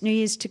wants New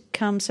Year's to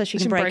come so she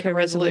can break her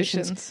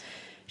resolutions.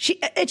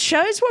 It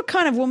shows what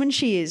kind of woman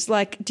she is.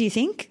 Like, do you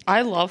think?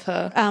 I love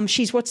her.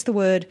 She's, what's the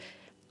word?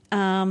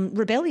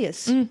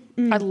 Rebellious.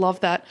 I love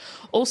that.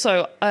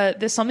 Also,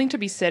 there's something to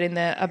be said in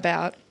there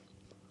about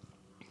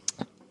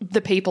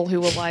the people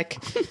who were like,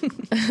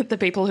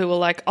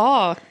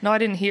 oh, no, I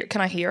didn't hear it.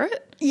 Can I hear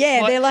it?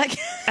 Yeah, they're like...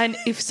 And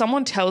if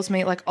someone tells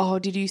me like, oh,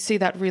 did you see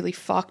that really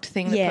fucked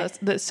thing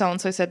that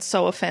so-and-so said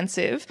so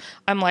offensive?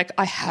 I'm like,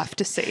 I have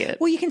to see it.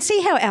 Well, you can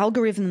see how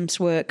algorithms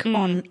work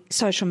on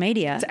social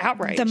media. It's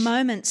outrage. The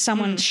moment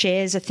someone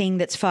shares a thing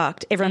that's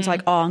fucked, everyone's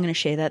like, oh, I'm going to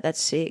share that.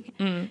 That's sick.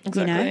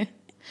 Exactly.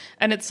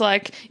 And it's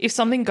like, if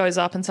something goes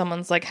up and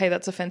someone's like, hey,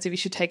 that's offensive, you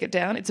should take it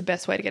down, it's the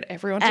best way to get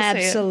everyone to see it.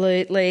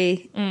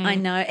 Absolutely. I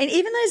know. And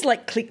even those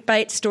like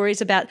clickbait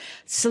stories about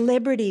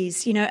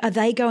celebrities, are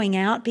they going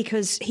out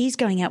because he's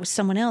going out with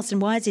someone else, and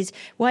why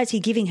is he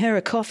giving her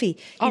a coffee?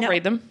 I'll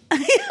read them.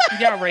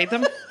 Yeah, I'll read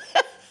them.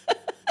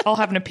 I'll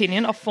have an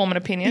opinion. I'll form an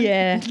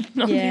opinion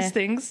on these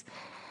things.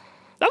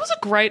 That was a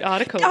great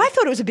article. I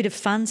thought it was a bit of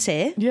fun,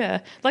 Sarah. Yeah.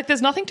 Like,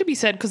 there's nothing to be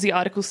said because the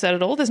article said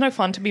it all. There's no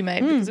fun to be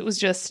made because it was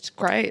just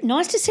great.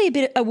 Nice to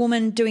see a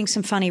woman doing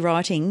some funny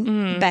writing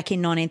back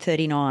in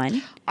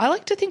 1939. I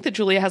like to think that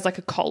Julia has like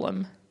a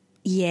column.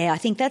 Yeah, I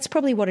think that's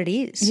probably what it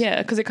is.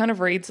 Yeah, because it kind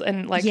of reads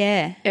and like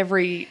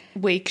every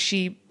week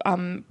she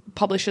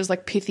publishes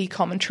like pithy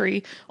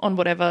commentary on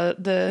whatever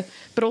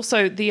but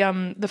also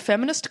the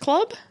Feminist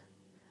Club.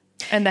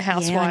 And the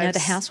Housewives. Yeah, I know, the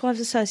Housewives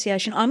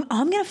Association. I'm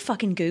going to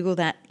fucking Google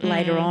that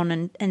later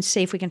on and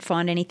see if we can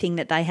find anything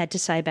that they had to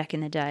say back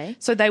in the day.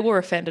 So they were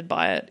offended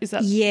by it, is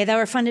that? Yeah, they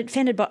were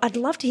offended by. I'd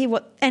love to hear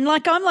what. And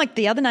I'm like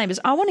the other neighbours.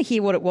 I want to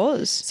hear what it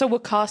was. So we're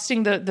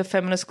casting the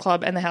Feminist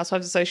Club and the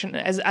Housewives Association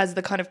as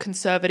the kind of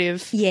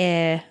conservative.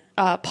 Yeah.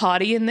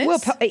 Party in this. Well,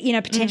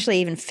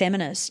 potentially even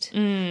feminist.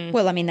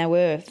 Well, I mean, they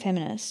were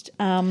feminist.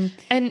 And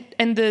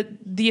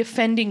the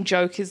offending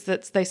joke is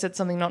that they said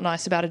something not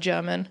nice about a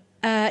German.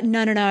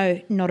 No,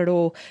 not at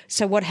all.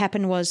 So what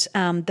happened was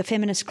the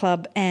Feminist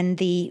Club and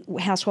the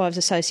Housewives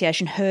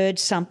Association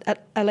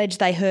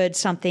alleged they heard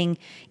something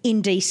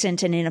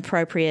indecent and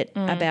inappropriate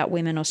about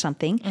women or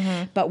something.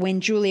 But when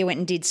Julia went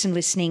and did some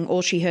listening,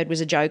 all she heard was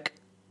a joke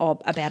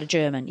about a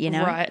German,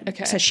 Right,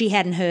 okay. So she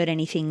hadn't heard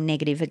anything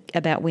negative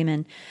about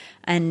women,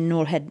 and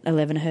nor had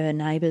 11 of her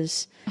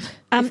neighbours.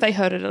 If they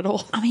heard it at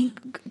all. I mean,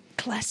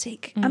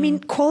 classic. I mean,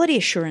 quality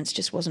assurance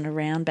just wasn't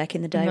around back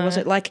in the day, was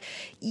it? Like,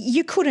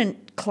 you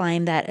couldn't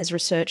claim that as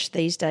research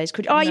these days,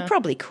 could you? Oh, you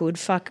probably could.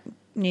 Fuck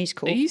News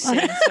Corp. Are you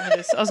seeing some of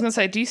this? I was going to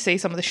say, do you see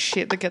some of the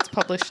shit that gets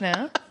published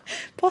now?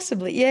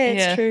 Possibly, yeah,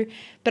 it's true.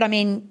 But, I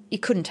mean, you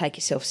couldn't take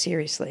yourself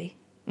seriously.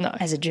 No.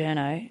 As a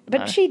journo.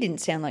 But she didn't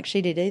sound like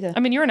she did either. I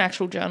mean, you're an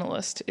actual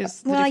journalist.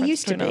 Well, I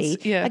used to be.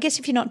 Yeah. I guess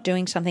if you're not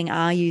doing something,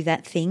 are you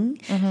that thing?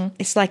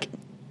 It's like...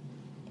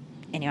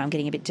 Anyway, I'm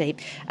getting a bit deep.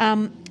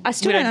 I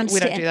still don't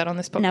understand. We don't do that on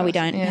this podcast. No, we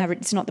don't. Yeah.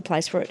 It's not the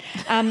place for it.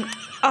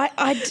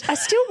 I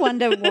still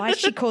wonder why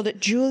she called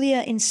it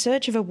Julia in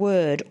Search of a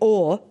Word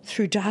or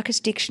Through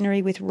Darkest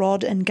Dictionary with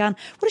Rod and Gun.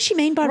 What does she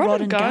mean by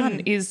Rod and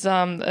Gun? Is,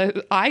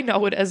 I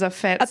know it as a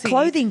fancy... A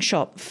clothing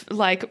shop.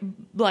 Like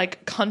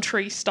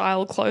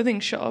country-style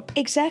clothing shop.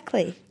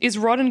 Exactly. Is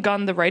Rod and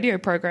Gun the radio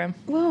program?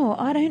 Well,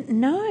 I don't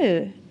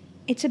know.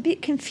 It's a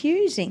bit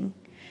confusing.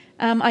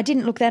 I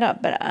didn't look that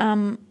up, but...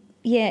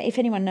 yeah, if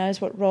anyone knows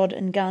what Rod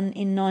and Gun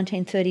in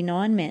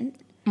 1939 meant.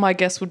 My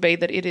guess would be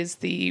that it is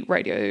the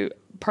radio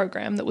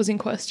program that was in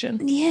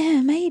question.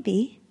 Yeah,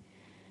 maybe.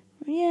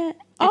 Yeah.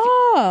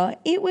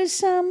 It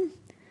was a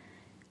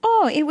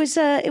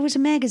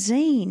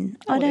magazine.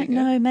 I don't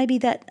know. Maybe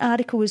that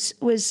article was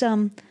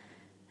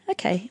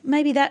okay.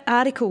 Maybe that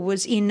article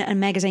was in a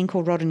magazine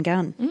called Rod and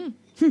Gun.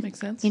 Makes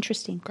sense.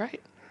 Interesting.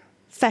 Great.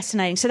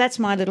 Fascinating. So that's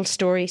my little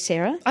story,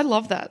 Sarah. I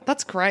love that.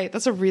 That's great.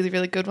 That's a really,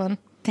 really good one.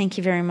 Thank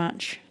you very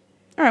much.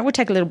 All right, we'll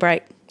take a little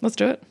break. Let's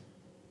do it.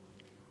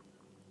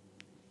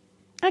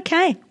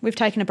 Okay, we've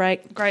taken a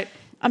break. Great.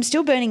 I'm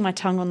still burning my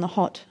tongue on the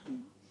hot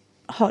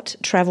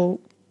travel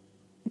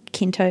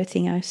Kinto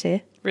thingo,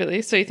 Sarah.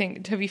 Really? So you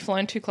think, have you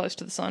flown too close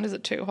to the sun? Is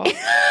it too hot?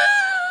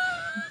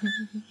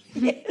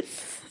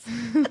 Yes.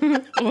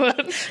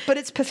 What? But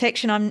it's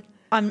perfection.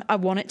 I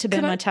want it to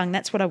burn my tongue.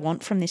 That's what I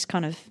want from this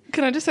kind of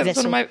Can I just say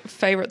vessel. that's one of my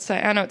favourite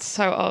sayings? I know it's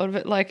so old,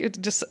 but like it's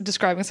just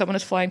describing someone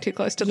as flying too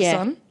close to the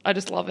sun. I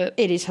just love it.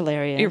 It is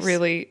hilarious. It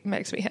really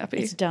makes me happy.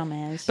 It's dumb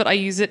as. But I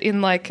use it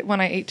in like when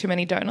I eat too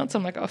many donuts,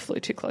 I'm like, oh, I flew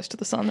too close to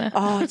the sun there.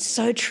 Oh, it's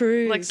so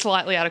true. Like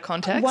slightly out of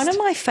context. One of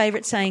my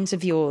favourite sayings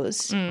of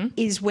yours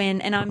is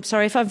when, and I'm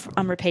sorry if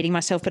I'm repeating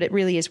myself, but it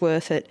really is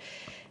worth it.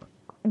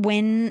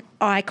 When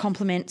I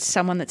compliment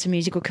someone that's a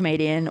musical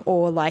comedian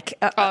or like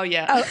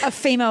a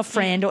female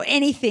friend or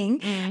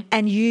anything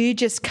and you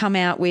just come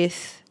out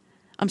with,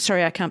 I'm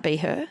sorry, I can't be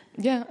her.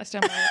 Yeah, I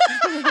stand by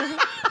it.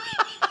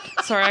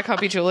 Sorry, I can't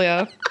be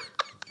Julia.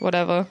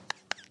 Whatever.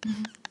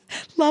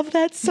 Love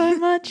that so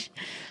much.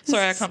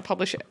 Sorry, I can't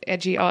publish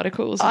edgy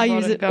articles. I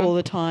use it all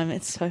the time.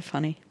 It's so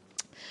funny.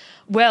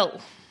 Well,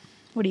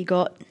 what do you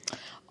got?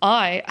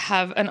 I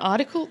have an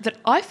article that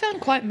I found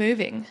quite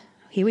moving.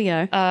 Here we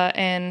go.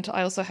 And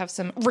I also have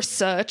some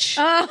research.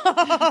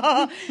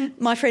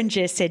 My friend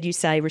Jess said you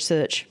say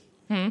research.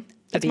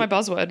 It's my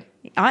buzzword.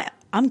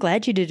 I'm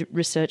glad you did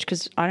research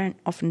because I don't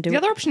often do it. The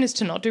other option is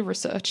to not do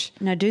research.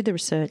 No, do the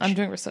research. I'm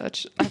doing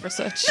research. I have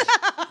research.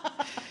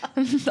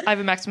 I have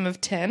a maximum of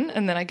 10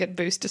 and then I get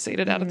booster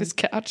seated out of this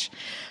couch.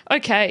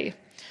 Okay.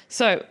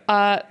 So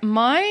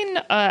mine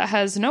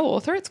has no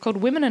author. It's called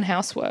Women and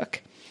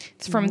Housework.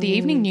 It's from the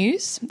Evening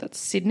News. That's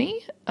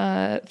Sydney.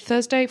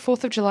 Thursday,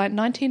 4th of July,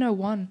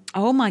 1901.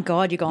 Oh, my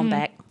God, you're going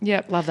back.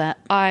 Yep. Love that.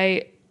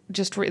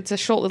 It's a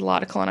short little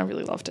article and I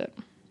really loved it.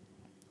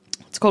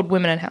 It's called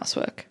Women and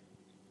Housework.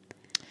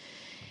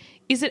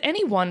 Is it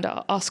any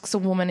wonder, asks a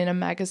woman in a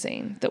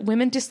magazine, that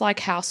women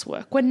dislike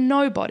housework when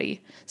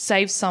nobody,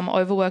 save some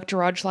overworked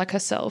drudge like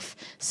herself,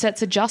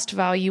 sets a just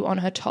value on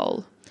her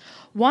toll?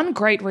 One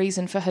great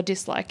reason for her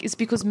dislike is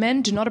because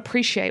men do not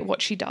appreciate what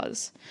she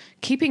does.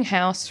 Keeping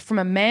house, from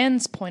a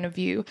man's point of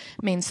view,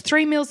 means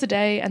 3 meals a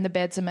day and the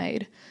beds are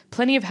made.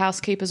 Plenty of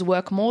housekeepers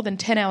work more than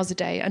 10 hours a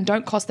day and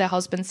don't cost their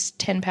husbands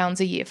 £10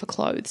 a year for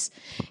clothes.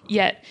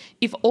 Yet,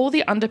 if all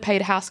the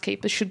underpaid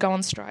housekeepers should go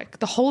on strike,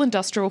 the whole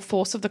industrial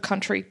force of the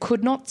country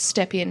could not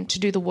step in to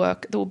do the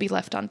work that will be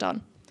left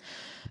undone.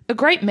 A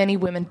great many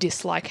women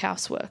dislike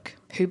housework.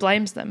 Who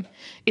blames them?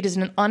 It is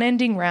an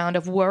unending round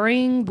of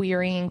worrying,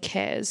 wearying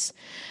cares.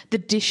 The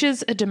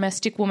dishes a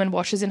domestic woman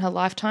washes in her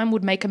lifetime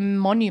would make a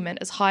monument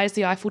as high as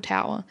the Eiffel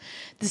Tower.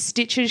 The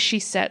stitches she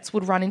sets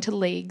would run into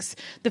leagues.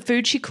 The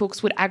food she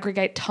cooks would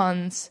aggregate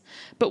tons.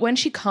 But when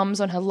she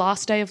comes on her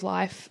last day of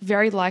life,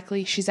 very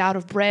likely she's out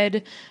of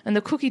bread and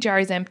the cookie jar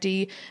is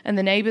empty and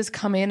the neighbours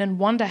come in and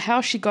wonder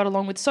how she got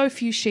along with so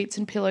few sheets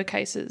and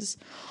pillowcases.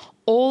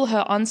 All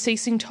her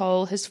unceasing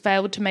toil has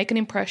failed to make an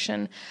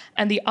impression,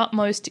 and the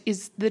utmost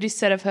that is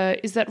said of her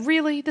is that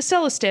really the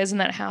cellar stairs in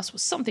that house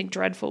was something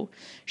dreadful.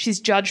 She's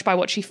judged by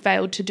what she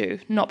failed to do,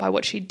 not by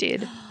what she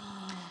did.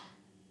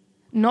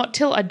 Not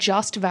till a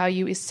just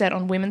value is set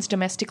on women's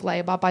domestic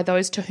labour by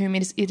those to whom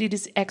it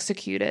is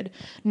executed,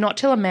 not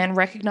till a man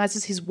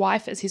recognises his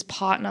wife as his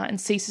partner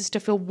and ceases to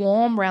feel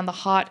warm round the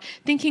heart,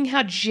 thinking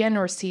how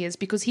generous he is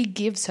because he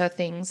gives her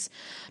things,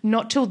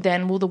 not till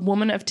then will the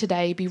woman of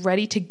today be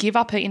ready to give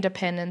up her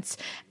independence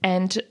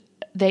and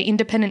their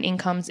independent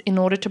incomes in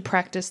order to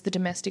practice the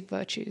domestic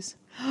virtues.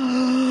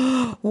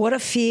 What a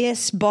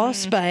fierce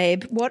boss,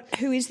 babe.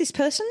 Who is this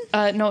person?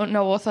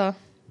 No author.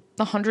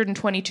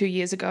 122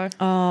 years ago.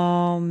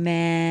 Oh,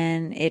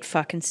 man, it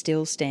fucking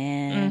still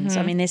stands.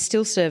 I mean, there's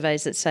still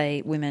surveys that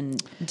say women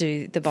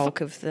do the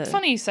bulk of the...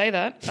 Funny you say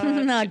that.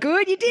 No,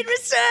 good, you did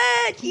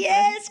research.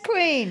 Yes,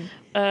 queen.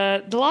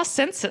 The last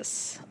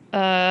census.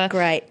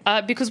 Great.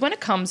 Because when it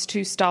comes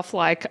to stuff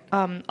like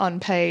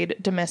unpaid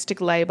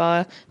domestic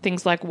labour,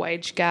 things like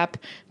wage gap,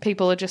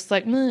 people are just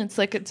like,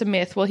 it's a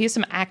myth. Well, here's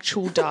some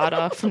actual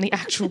data from the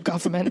actual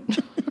government.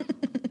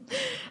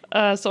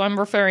 So I'm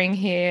referring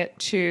here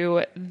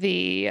to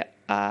the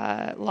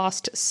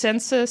last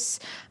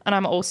census, and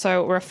I'm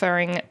also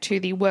referring to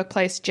the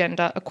Workplace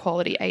Gender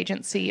Equality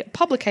Agency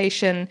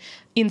publication,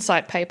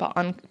 Insight Paper,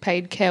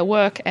 Unpaid Care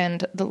Work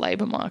and the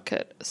Labour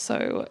Market.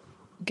 So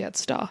get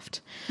stuffed.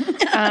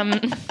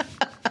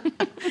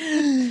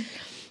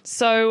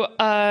 So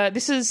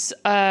this is,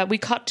 we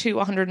cut to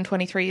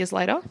 123 years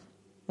later.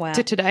 Wow.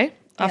 To today,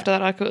 after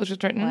that article was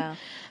written. Wow.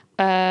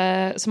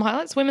 Some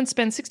highlights. Women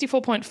spend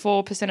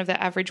 64.4% of their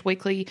average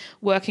weekly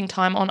working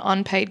time on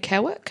unpaid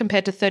care work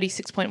compared to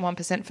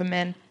 36.1% for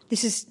men.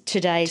 This is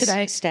today's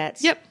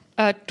stats. Yep,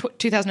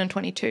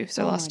 2022,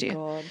 so last year.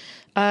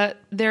 God.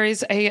 There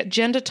is a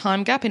gender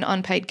time gap in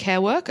unpaid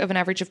care work of an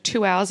average of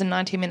 2 hours and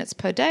 90 minutes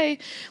per day,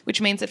 which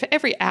means that for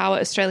every hour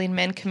Australian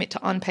men commit to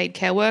unpaid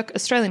care work,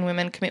 Australian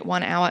women commit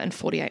 1 hour and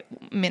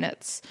 48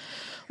 minutes.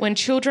 When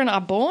children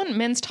are born,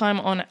 men's time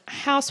on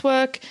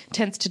housework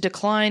tends to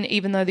decline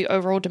even though the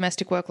overall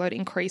domestic workload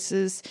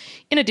increases.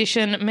 In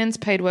addition, men's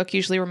paid work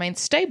usually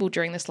remains stable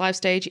during this life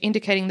stage,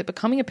 indicating that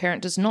becoming a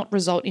parent does not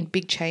result in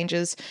big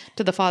changes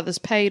to the father's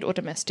paid or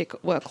domestic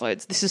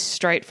workloads. This is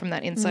straight from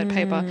that Insight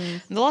paper.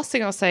 And the last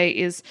thing I'll say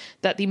is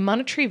that the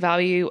monetary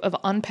value of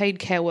unpaid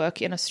care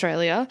work in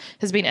Australia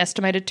has been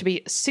estimated to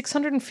be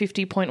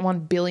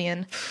 $650.1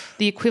 billion,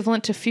 the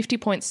equivalent to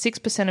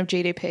 50.6% of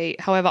GDP.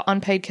 However,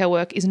 unpaid care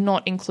work is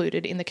not included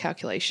in the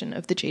calculation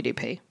of the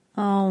GDP.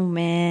 Oh,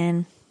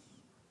 man.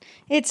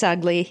 It's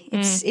ugly.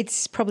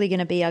 It's probably going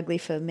to be ugly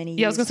for many years.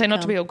 Yeah, I was going to say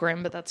not to be all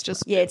grim, but that's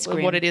just it's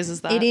grim. What it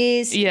is that. It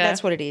is. Yeah.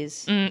 That's what it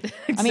is.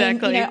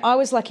 Exactly. I mean, I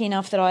was lucky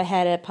enough that I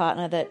had a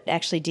partner that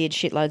actually did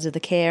shitloads of the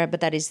care,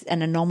 but that is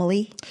an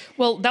anomaly.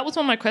 Well, that was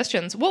one of my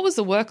questions. What was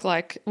the work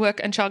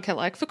and childcare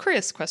like for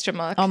Chris? ?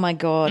 Oh, my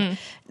God.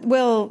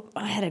 Well,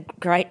 I had a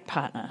great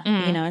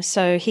partner,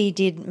 so he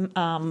did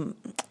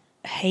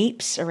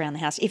heaps around the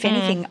house. If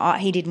anything,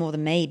 he did more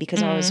than me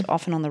because I was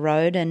often on the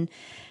road, and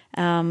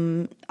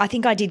I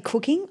think I did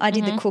cooking. I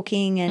did the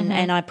cooking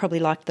and I probably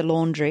liked the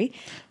laundry.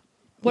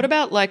 What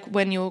about like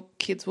when your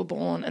kids were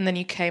born and then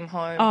you came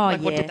home?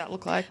 What did that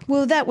look like?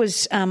 Well, that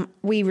was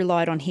we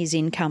relied on his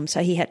income,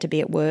 so he had to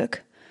be at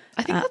work.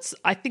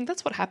 I think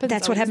that's what happens.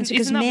 That's what happens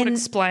because isn't that men what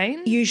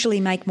explain?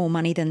 Usually make more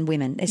money than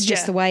women. It's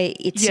just the way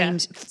it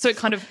seems. So it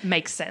kind of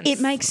makes sense.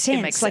 It makes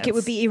sense. It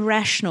would be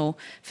irrational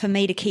for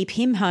me to keep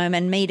him home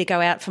and me to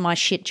go out for my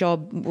shit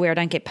job where I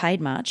don't get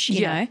paid much,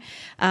 you know.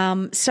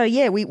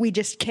 We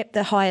just kept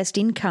the highest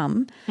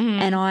income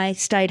and I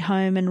stayed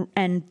home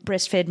and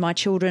breastfed my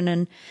children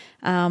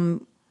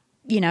and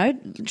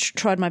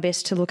tried my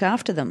best to look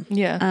after them.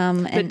 Yeah.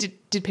 But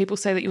did people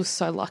say that you were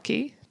so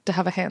lucky to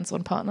have a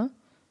hands-on partner?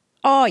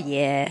 Oh,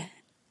 yeah.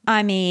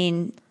 I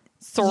mean,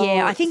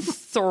 I think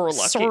so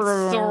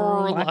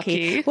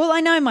lucky. Well, I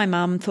know my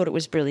mum thought it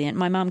was brilliant.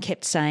 My mum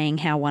kept saying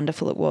how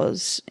wonderful it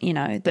was,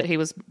 that he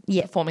was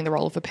performing the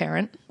role of a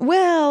parent.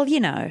 Well,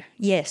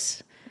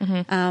 yes.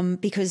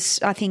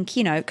 Because I think,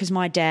 because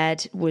my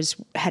dad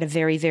had a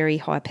very, very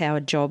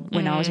high-powered job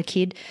when I was a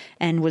kid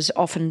and was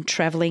often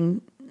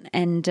travelling,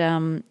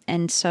 and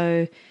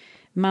so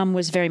mum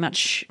was very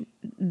much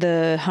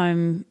the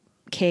home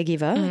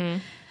caregiver.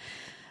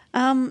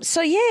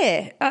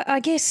 I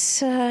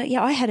guess,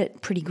 I had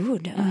it pretty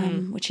good,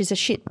 which is a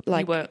shit,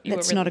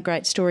 that's not a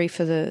great story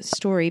for the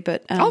story,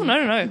 but...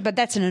 no. But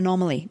that's an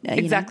anomaly.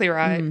 Exactly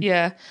right,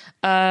 yeah.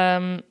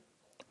 And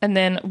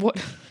then what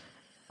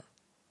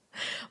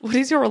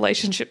is your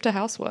relationship to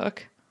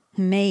housework?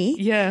 Me?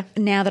 Yeah.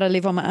 Now that I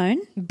live on my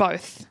own?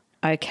 Both.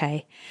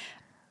 Okay.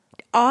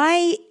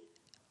 I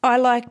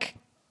like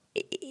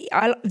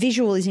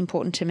visual is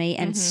important to me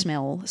and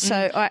smell.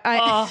 So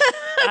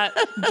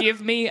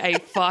Give me a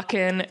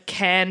fucking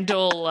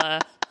candle.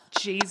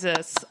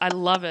 Jesus, I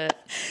love it.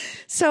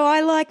 So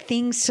I like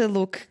things to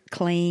look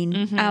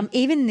clean.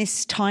 Even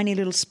this tiny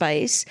little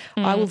space,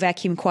 I will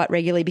vacuum quite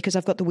regularly because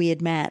I've got the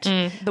weird mat.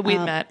 The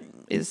weird mat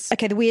is...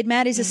 Okay, the weird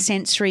mat is a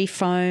sensory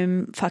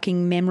foam,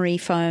 fucking memory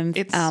foam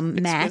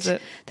mat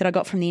exquisite. that I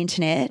got from the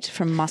internet,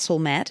 from Muscle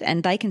Mat,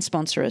 and they can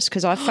sponsor us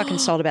because I've fucking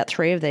sold about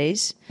 3 of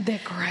these.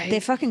 They're great. They're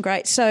fucking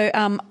great.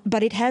 So,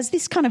 but it has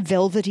this kind of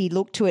velvety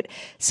look to it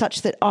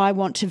such that I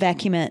want to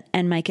vacuum it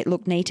and make it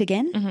look neat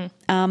again.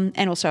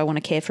 And also I want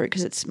to care for it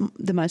because it's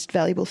the most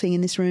valuable thing in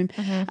this room.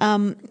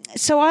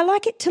 So I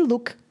like it to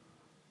look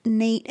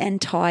neat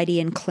and tidy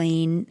and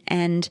clean,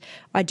 and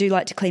I do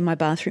like to clean my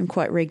bathroom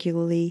quite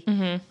regularly.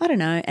 I don't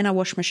know, and I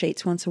wash my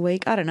sheets once a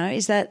week. I don't know,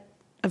 is that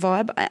a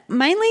vibe?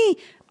 Mainly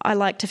I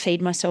like to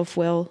feed myself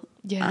well.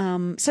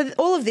 So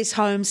all of this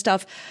home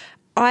stuff,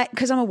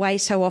 because I'm away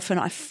so often,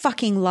 I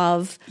fucking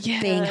love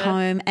being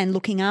home and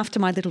looking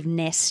after my little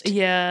nest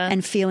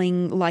and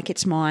feeling like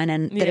it's mine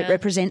and that it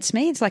represents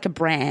me. It's like a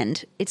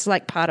brand. It's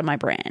like part of my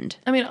brand.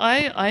 I mean,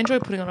 I enjoy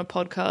putting on a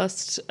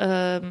podcast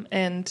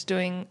and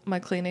doing my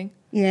cleaning.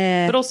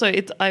 Yeah. But also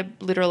I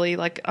literally,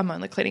 like, I'm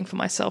only cleaning for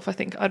myself. I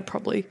think I'd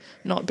probably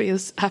not be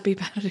as happy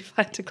about it if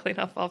I had to clean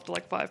up after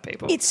like 5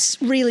 people. It's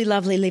really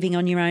lovely living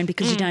on your own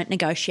because you don't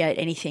negotiate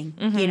anything.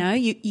 You know,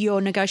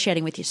 you're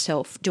negotiating with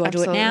yourself. Do I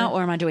do it now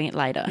or am I doing it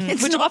later?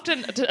 It's which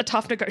often a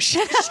tough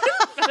negotiation.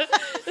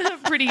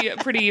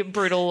 pretty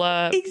brutal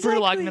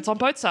brutal arguments on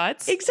both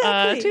sides.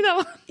 Exactly. To that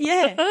one.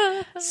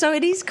 Yeah. So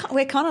it is.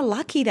 We're kind of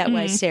lucky that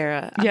way,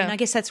 Sarah. I mean, I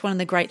guess that's one of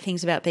the great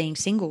things about being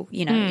single.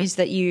 You know, is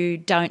that you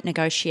don't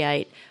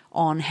negotiate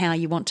on how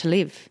you want to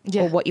live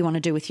or what you want to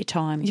do with your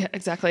time. Yeah,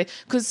 exactly.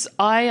 Because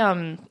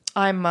I'm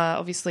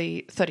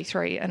obviously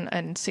 33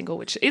 and single,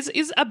 which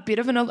is a bit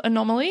of an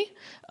anomaly.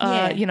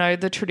 You know,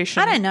 the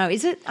tradition. I don't know.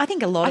 Is it? I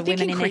think a lot of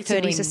women in their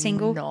 30s are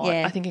single. Not.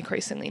 Yeah. I think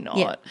increasingly not.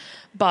 Yeah.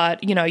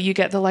 But, you know, you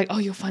get the like, oh,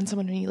 you'll find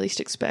someone when you least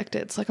expect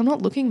it. It's like, I'm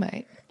not looking,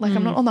 mate. Like,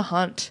 I'm not on the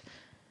hunt.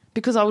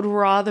 Because I would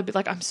rather be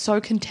like, I'm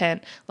so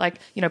content, like,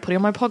 you know, putting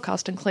on my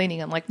podcast and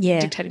cleaning and like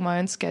dictating my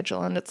own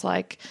schedule. And it's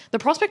like the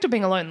prospect of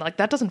being alone, like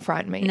that doesn't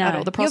frighten me at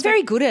all. You're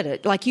very good at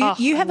it. Like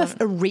you have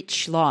a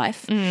rich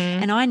life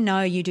and I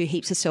know you do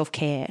heaps of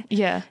self-care.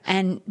 Yeah.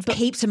 And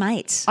heaps of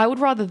mates. I would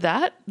rather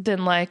that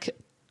than like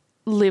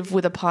live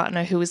with a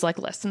partner who is like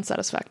less than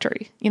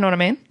satisfactory. You know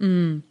what I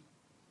mean?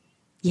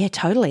 Yeah,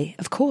 totally.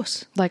 Of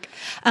course. Like,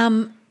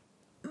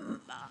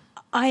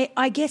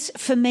 I guess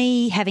for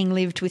me, having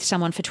lived with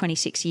someone for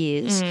 26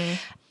 years,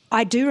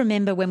 I do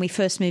remember when we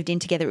first moved in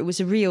together, it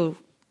was a real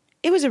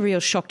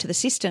shock to the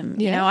system.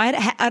 Yeah. You know,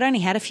 I'd only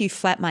had a few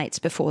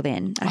flatmates before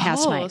then,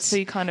 housemates. So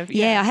you kind of...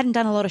 Yeah, I hadn't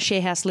done a lot of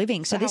share house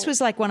living. So this was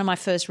like one of my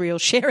first real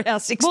share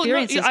house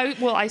experiences.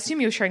 I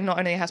assume you were sharing not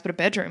only a house but a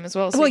bedroom as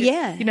well. So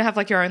you know, have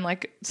like your own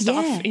like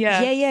stuff.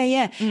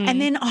 Yeah. And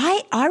then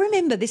I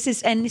remember this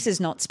is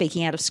not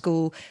speaking out of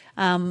school.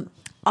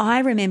 I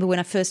remember when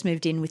I first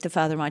moved in with the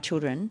father of my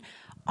children,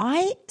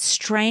 I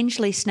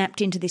strangely snapped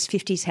into this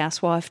 50s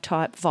housewife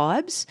type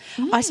vibes.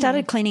 I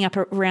started cleaning up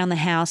around the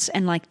house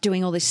and like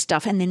doing all this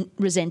stuff and then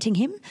resenting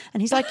him.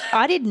 And he's like,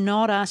 I did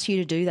not ask you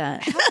to do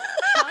that.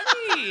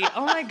 Funny.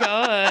 Oh my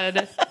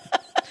God.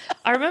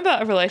 I remember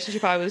a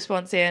relationship I was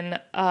once in.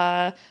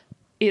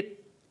 It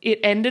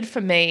ended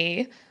for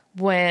me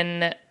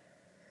when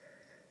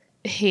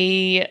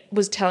he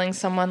was telling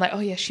someone like, oh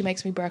yeah, she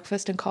makes me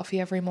breakfast and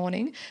coffee every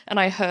morning, and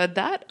I heard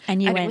that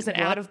and it was an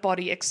out of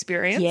body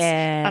experience,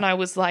 and I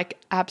was like,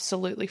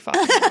 absolutely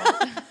fucking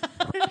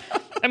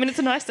I mean, it's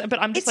a nice,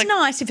 but I'm just it's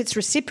nice if it's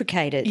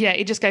reciprocated. Yeah,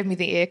 it just gave me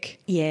the ick.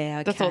 Yeah,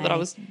 okay. The thought that I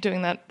was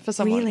doing that for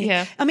someone. Really?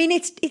 Yeah. I mean,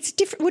 it's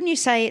different. Wouldn't you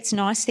say it's a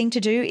nice thing to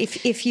do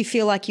if you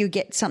feel like you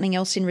get something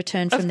else in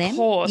return from them? Of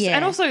course. Yeah.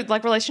 And also,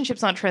 like,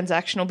 relationships aren't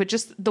transactional, but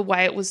just the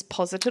way it was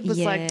posited was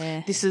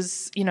like, this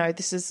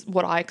is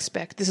what I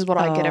expect. This is what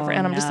I get every,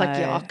 and I'm just like,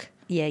 yuck.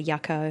 Yeah,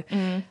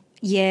 yucko.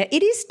 Yeah,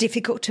 it is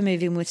difficult to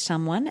move in with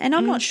someone, and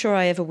I'm not sure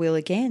I ever will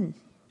again.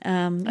 You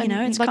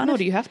know, it's like, kind of,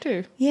 do you have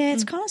to? Yeah,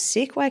 it's kind of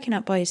sick waking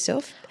up by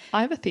yourself.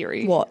 I have a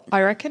theory. What?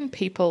 I reckon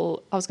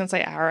people, I was going to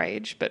say our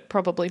age, but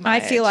probably my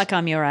age. I feel like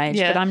I'm your age,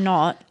 but I'm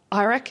not.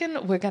 I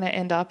reckon we're going to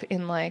end up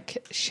in like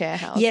share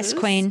houses. Yes,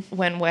 Queen.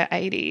 When we're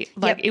 80.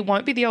 Like it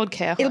won't be the old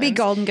care homes. It'll be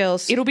Golden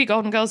Girls. It'll be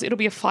Golden Girls. It'll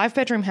be a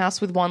 5-bedroom house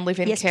with one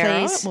live-in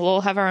carer. Please. We'll all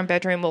have our own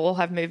bedroom. We'll all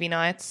have movie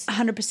nights.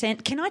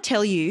 100%. Can I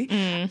tell you,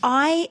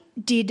 I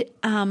did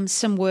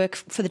some work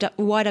for the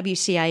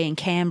YWCA in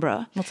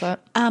Canberra. What's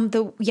that?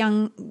 The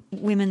Young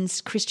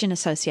Women's Christian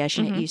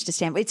Association it used to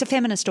stand for. It's a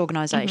feminist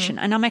organisation,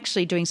 and I'm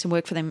actually doing some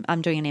work for them.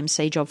 I'm doing an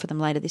MC job for them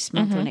later this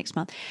month or next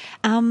month.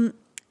 And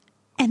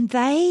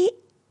they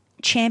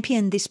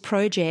championed this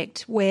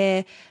project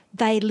where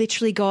they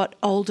literally got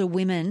older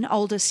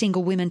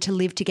single women to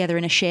live together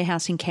in a share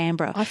house in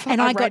Canberra.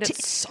 I got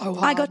it so hard.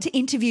 I got to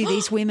interview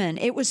these women.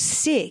 It was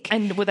sick.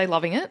 And were they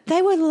loving it?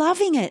 They were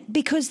loving it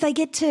because they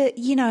get to,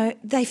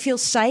 they feel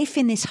safe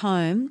in this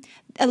home.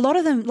 A lot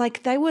of them,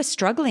 they were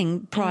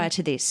struggling prior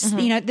to this.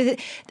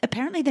 Mm-hmm.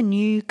 Apparently the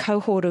new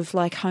cohort of,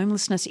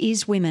 homelessness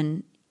is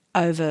women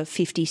over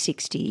 50,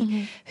 60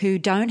 mm-hmm. who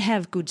don't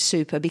have good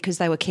super because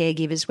they were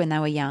caregivers when they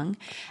were young,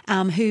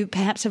 who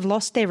perhaps have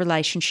lost their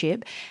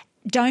relationship,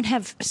 don't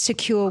have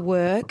secure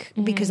work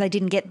because they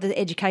didn't get the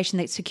education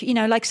that's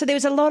secure. So there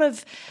was a lot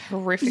of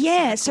horrific.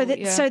 Yeah, so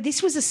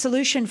this was a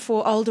solution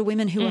for older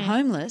women who were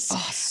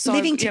homeless,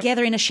 living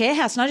together in a share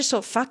house. And I just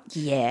thought, fuck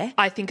yeah,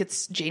 I think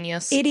it's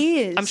genius. It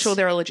is. I'm sure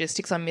there are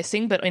logistics I'm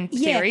missing, but in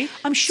theory,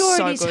 I'm sure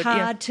it is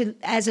hard to,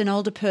 as an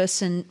older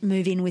person,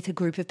 move in with a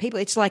group of people.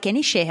 It's like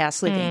any share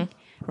house living,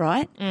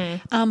 right?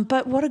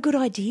 But what a good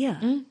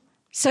idea.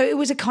 So it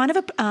was a kind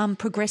of a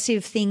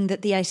progressive thing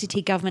that the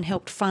ACT government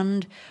helped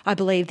fund, I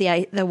believe, the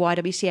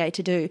YWCA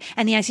to do.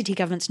 And the ACT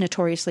government's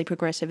notoriously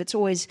progressive. It's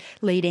always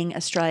leading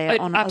Australia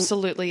on.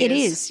 Absolutely, it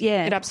is.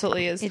 Yeah, it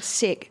absolutely is. It's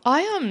sick.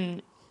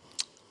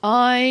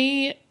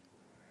 I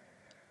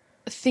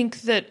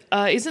think that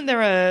isn't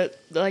there a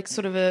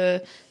sort of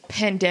a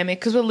pandemic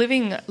because we're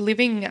living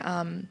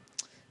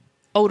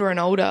older and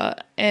older,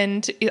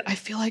 and I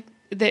feel like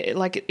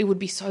it would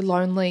be so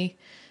lonely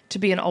to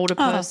be an older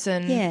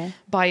person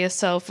by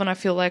yourself. And I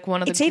feel like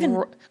one of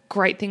the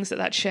great things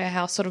that share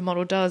house sort of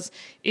model does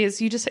is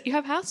you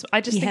have house.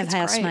 I just think it's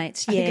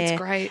housemates. Great. I think it's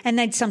great. And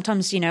they'd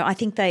sometimes, I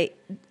think they,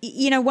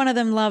 one of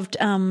them loved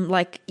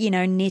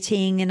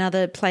knitting,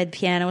 another played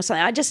piano or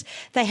something.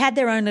 They had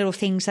their own little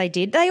things they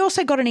did. They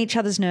also got on each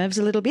other's nerves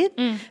a little bit,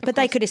 but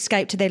they could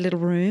escape to their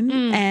little room.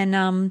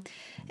 And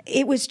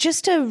it was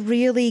just a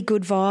really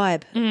good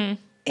vibe.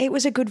 It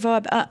was a good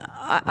vibe.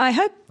 I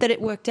hope that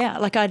it worked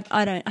out.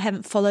 I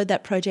haven't followed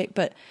that project,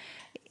 but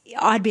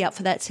I'd be up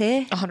for that,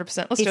 Sarah.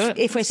 100%. Let's do it.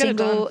 If we're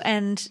single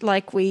and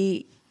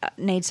we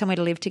need somewhere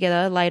to live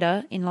together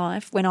later in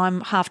life, when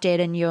I'm half dead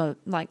and you're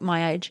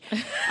my age.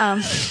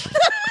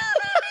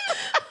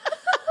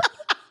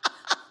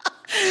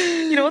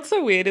 You know what's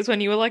so weird is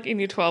when you were in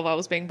year 12, I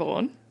was being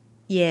born.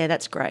 Yeah,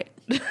 that's great.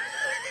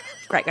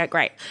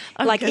 Great.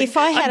 If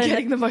I had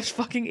getting the most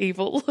fucking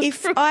evil.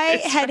 If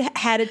I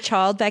had a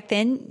child back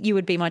then, you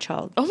would be my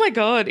child. Oh my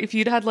God. If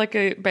you'd had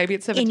a baby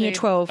at 17. In year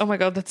 12. Oh my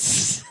God,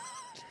 that's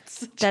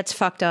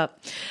fucked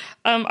up.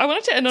 I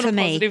wanted to end on a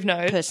positive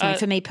note. Personally,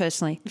 for me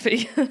personally.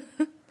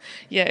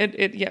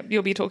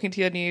 You'll be talking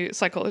to your new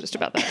psychologist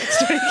about that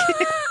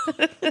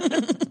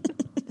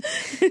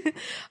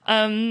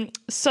next week.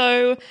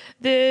 So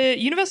the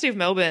University of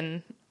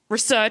Melbourne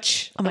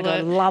research. Oh my God,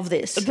 I love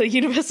this. The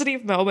University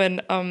of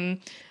Melbourne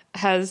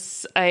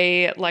has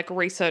a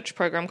research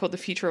program called the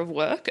Future of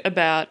Work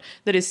that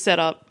is set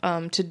up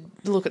to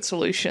look at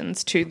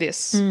solutions to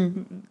this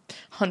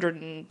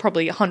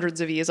probably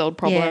hundreds of years old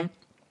problem. Yeah.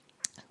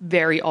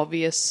 Very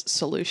obvious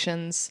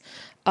solutions: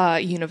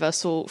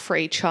 universal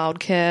free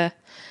childcare,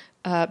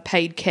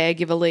 paid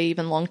caregiver leave,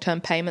 and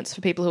long-term payments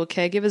for people who are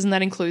caregivers, and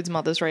that includes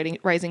mothers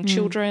raising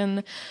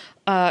children.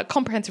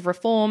 Comprehensive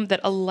reform that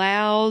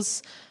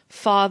allows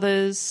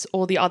fathers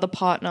or the other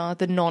partner,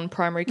 the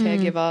non-primary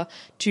caregiver,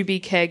 to be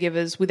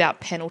caregivers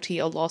without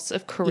penalty or loss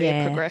of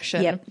career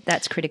progression. Yep,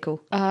 that's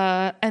critical.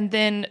 And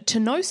then, to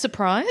no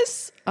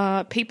surprise,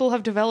 people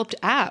have developed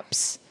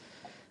apps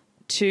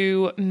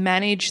to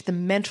manage the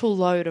mental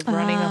load of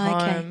running a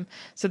home. Okay.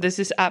 So there's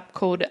this app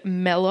called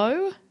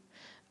Mellow,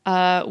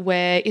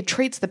 where it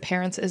treats the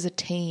parents as a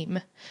team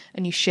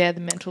and you share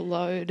the mental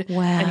load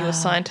and you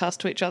assign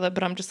tasks to each other.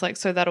 But I'm just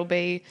so that'll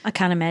be... I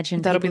can't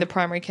imagine. That'll be the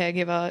primary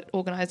caregiver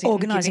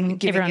organising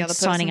giving the other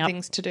person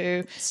things to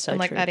do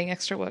and adding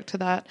extra work to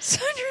that. So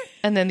true.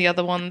 And then the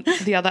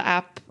other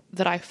app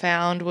that I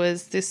found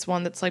was this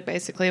one that's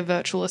basically a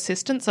virtual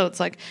assistant. So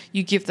it's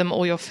you give them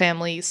all your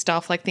family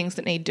stuff, things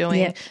that need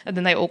doing, and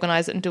then they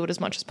organise it and do it as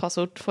much as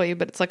possible for you.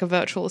 But it's a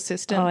virtual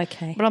assistant. Oh,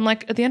 okay. But I'm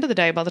at the end of the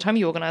day, by the time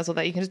you organise all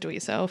that, you can just do it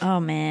yourself. Oh,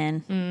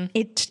 man.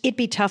 It'd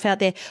be tough out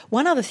there.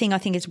 One other thing I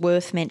think is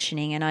worth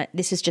mentioning, and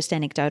this is just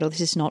anecdotal,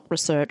 this is not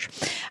research.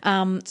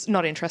 It's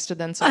not interested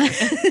then, sorry.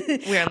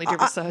 We only do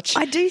research.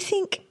 I do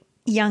think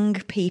young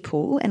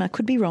people, and I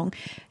could be wrong,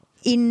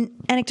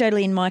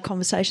 anecdotally in my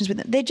conversations with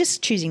them, they're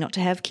just choosing not to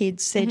have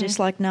kids. They're just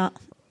nah.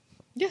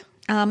 Yeah.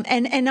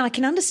 And I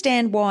can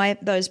understand why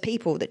those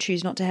people that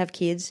choose not to have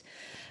kids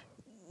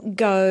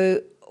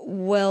go,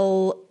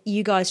 well,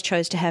 you guys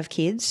chose to have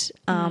kids.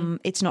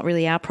 It's not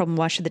really our problem.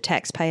 Why should the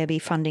taxpayer be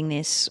funding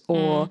this?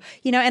 Or,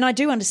 and I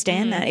do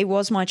understand that. It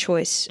was my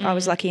choice. I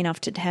was lucky enough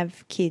to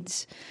have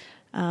kids.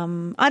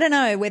 I don't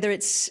know whether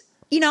it's...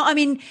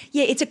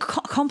 it's a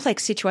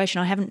complex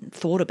situation. I haven't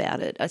thought about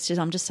it.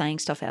 I'm just saying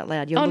stuff out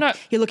loud.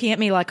 You're looking at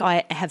me like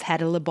I have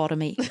had a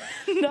lobotomy.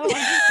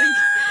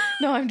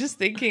 I'm just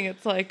thinking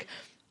it's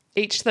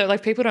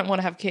people don't want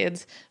to have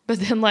kids, but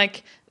then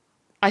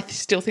I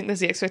still think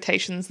there's the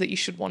expectations that you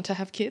should want to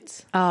have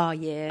kids. Oh,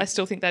 yeah. I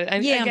still think that.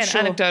 And I'm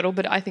sure. Anecdotal,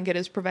 but I think it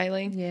is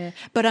prevailing. Yeah.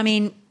 But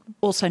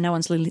also no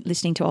one's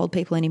listening to old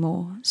people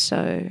anymore.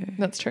 So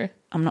that's true.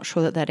 I'm not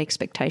sure that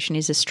expectation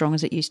is as strong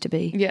as it used to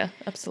be. Yeah,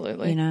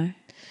 absolutely. You know?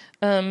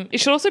 It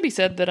should also be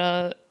said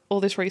that all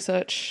this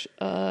research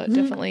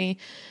definitely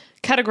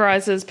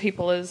categorizes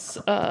people as,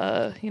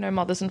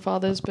 mothers and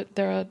fathers, but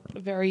there are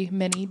very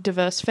many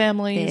diverse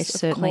families. There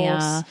certainly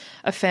are.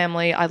 A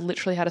family, I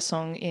literally had a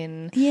song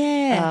in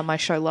my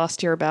show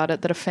last year about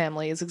it, that a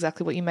family is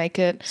exactly what you make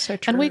it. So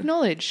true. And we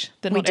acknowledge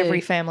that not every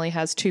family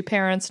has two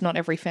parents, not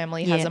every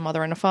family has a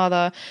mother and a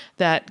father,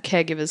 that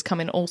caregivers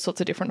come in all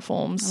sorts of different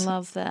forms. I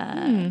love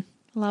that.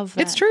 Love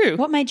that. It's true.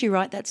 What made you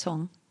write that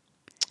song?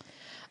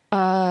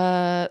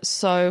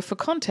 So for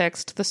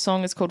context, the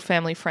song is called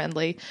Family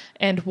Friendly,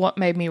 and what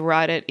made me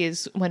write it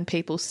is when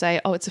people say,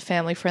 oh, it's a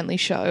family friendly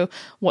show,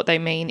 what they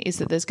mean is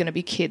that there's going to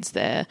be kids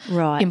there,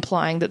 right,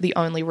 implying that the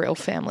only real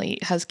family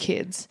has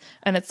kids.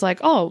 And it's like,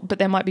 oh, but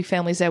there might be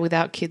families there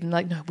without kids. And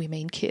like, no, we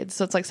mean kids.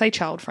 So it's like, say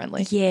child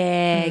friendly.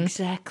 Yeah,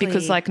 exactly.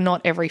 Because like not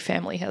every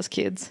family has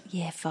kids.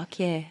 Yeah, fuck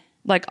yeah.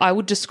 Like I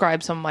would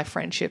describe some of my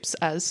friendships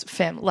as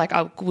family. Like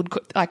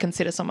I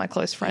consider some of my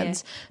close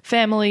friends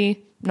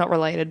family, not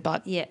related,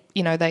 but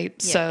they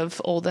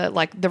serve all the,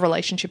 like, the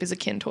relationship is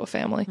akin to a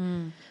family.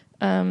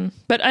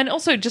 But and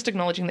also just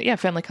acknowledging that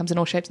family comes in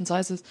all shapes and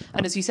sizes.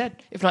 And as you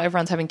said, if not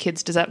everyone's having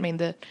kids, does that mean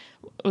that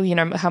how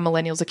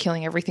millennials are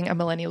killing everything? Are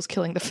millennials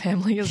killing the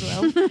family as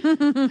well?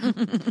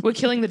 We're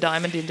killing the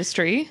diamond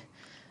industry.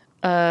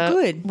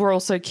 Good. We're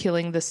also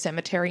killing the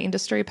cemetery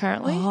industry,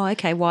 apparently. Oh,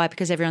 okay. Why?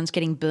 Because everyone's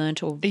getting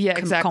burnt or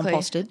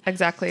composted.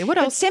 Exactly. What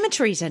but else?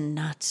 Cemeteries are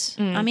nuts.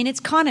 I mean, it's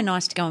kind of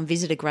nice to go and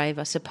visit a grave,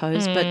 I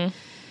suppose, but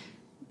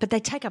they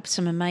take up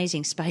some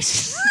amazing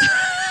spaces.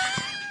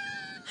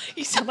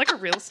 You sound like a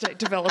real estate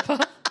developer.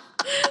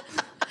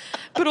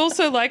 But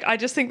also, like, I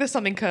just think there's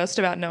something cursed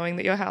about knowing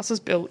that your house was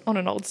built on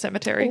an old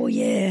cemetery. Oh,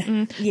 yeah.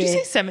 Did you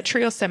say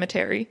cemetery or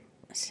cemetary?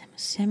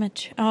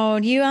 Cemetery. Oh,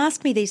 you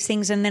ask me these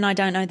things and then I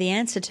don't know the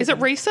answer to them. Is it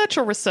research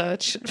or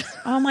research?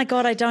 Oh, my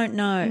God, I don't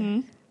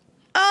know.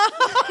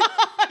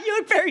 Oh,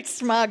 you're very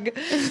smug.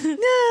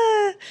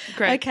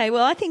 Great. Okay,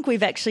 well, I think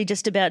we've actually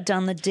just about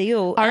done the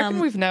deal. I reckon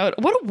we've nailed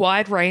it. What a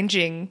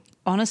wide-ranging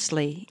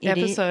honestly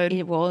episode.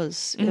 It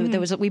was.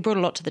 We brought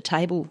a lot to the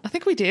table. I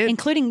think we did.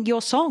 Including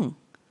your song.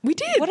 We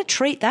did. What a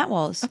treat that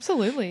was.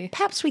 Absolutely.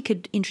 Perhaps we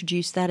could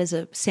introduce that as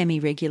a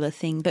semi-regular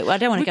thing, but I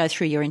don't want to go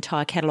through your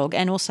entire catalogue.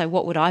 And also,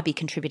 what would I be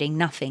contributing?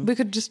 Nothing. We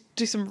could just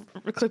do some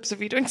clips of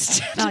you doing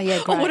stuff. Oh,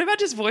 yeah, great. Or what about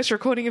just voice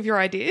recording of your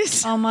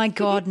ideas? Oh, my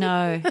God,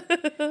 no.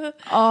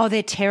 Oh,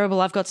 they're terrible.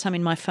 I've got some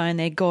in my phone.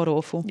 They're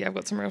god-awful. Yeah, I've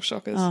got some real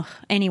shockers. Oh,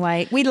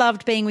 anyway, we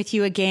loved being with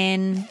you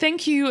again.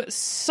 Thank you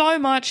so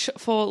much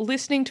for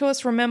listening to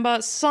us.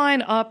 Remember,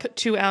 sign up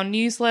to our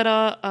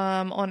newsletter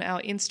on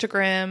our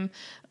Instagram,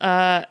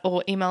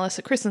 or email us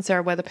at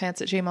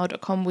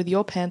chrisandsarahwearthepants@gmail.com with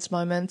your pants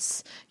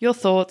moments, your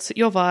thoughts,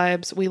 your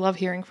vibes. We love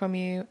hearing from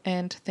you,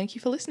 and thank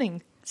you for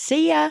listening.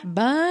 See ya.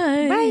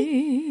 Bye. Bye.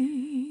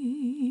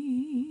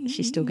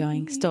 She's still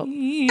going. Stop.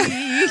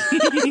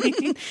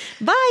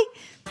 Bye.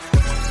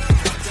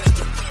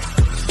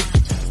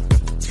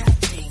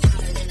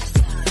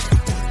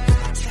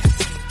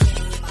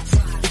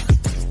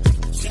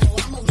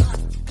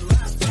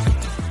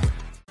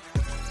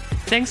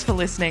 Thanks for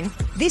listening.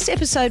 This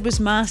episode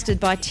was mastered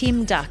by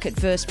Tim Duck at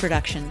Verse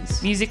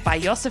Productions. Music by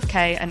Yosef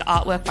K and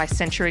artwork by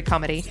Century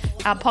Comedy.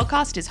 Our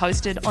podcast is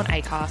hosted on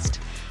Acast.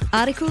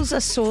 Articles are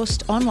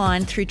sourced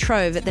online through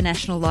Trove at the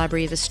National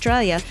Library of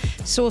Australia.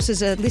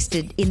 Sources are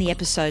listed in the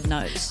episode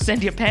notes.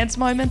 Send your pants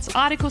moments,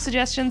 article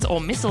suggestions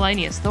or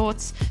miscellaneous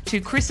thoughts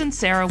to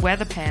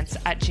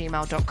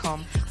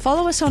chrisandsarahwearthepants@gmail.com.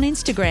 Follow us on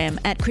Instagram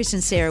at Chris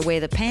and Sarah Wear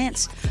the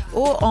Pants,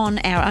 or on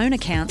our own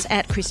accounts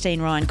at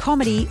Christine Ryan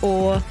Comedy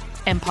or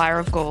Empire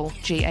of Gaul,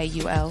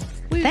 GAUL.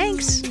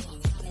 Thanks.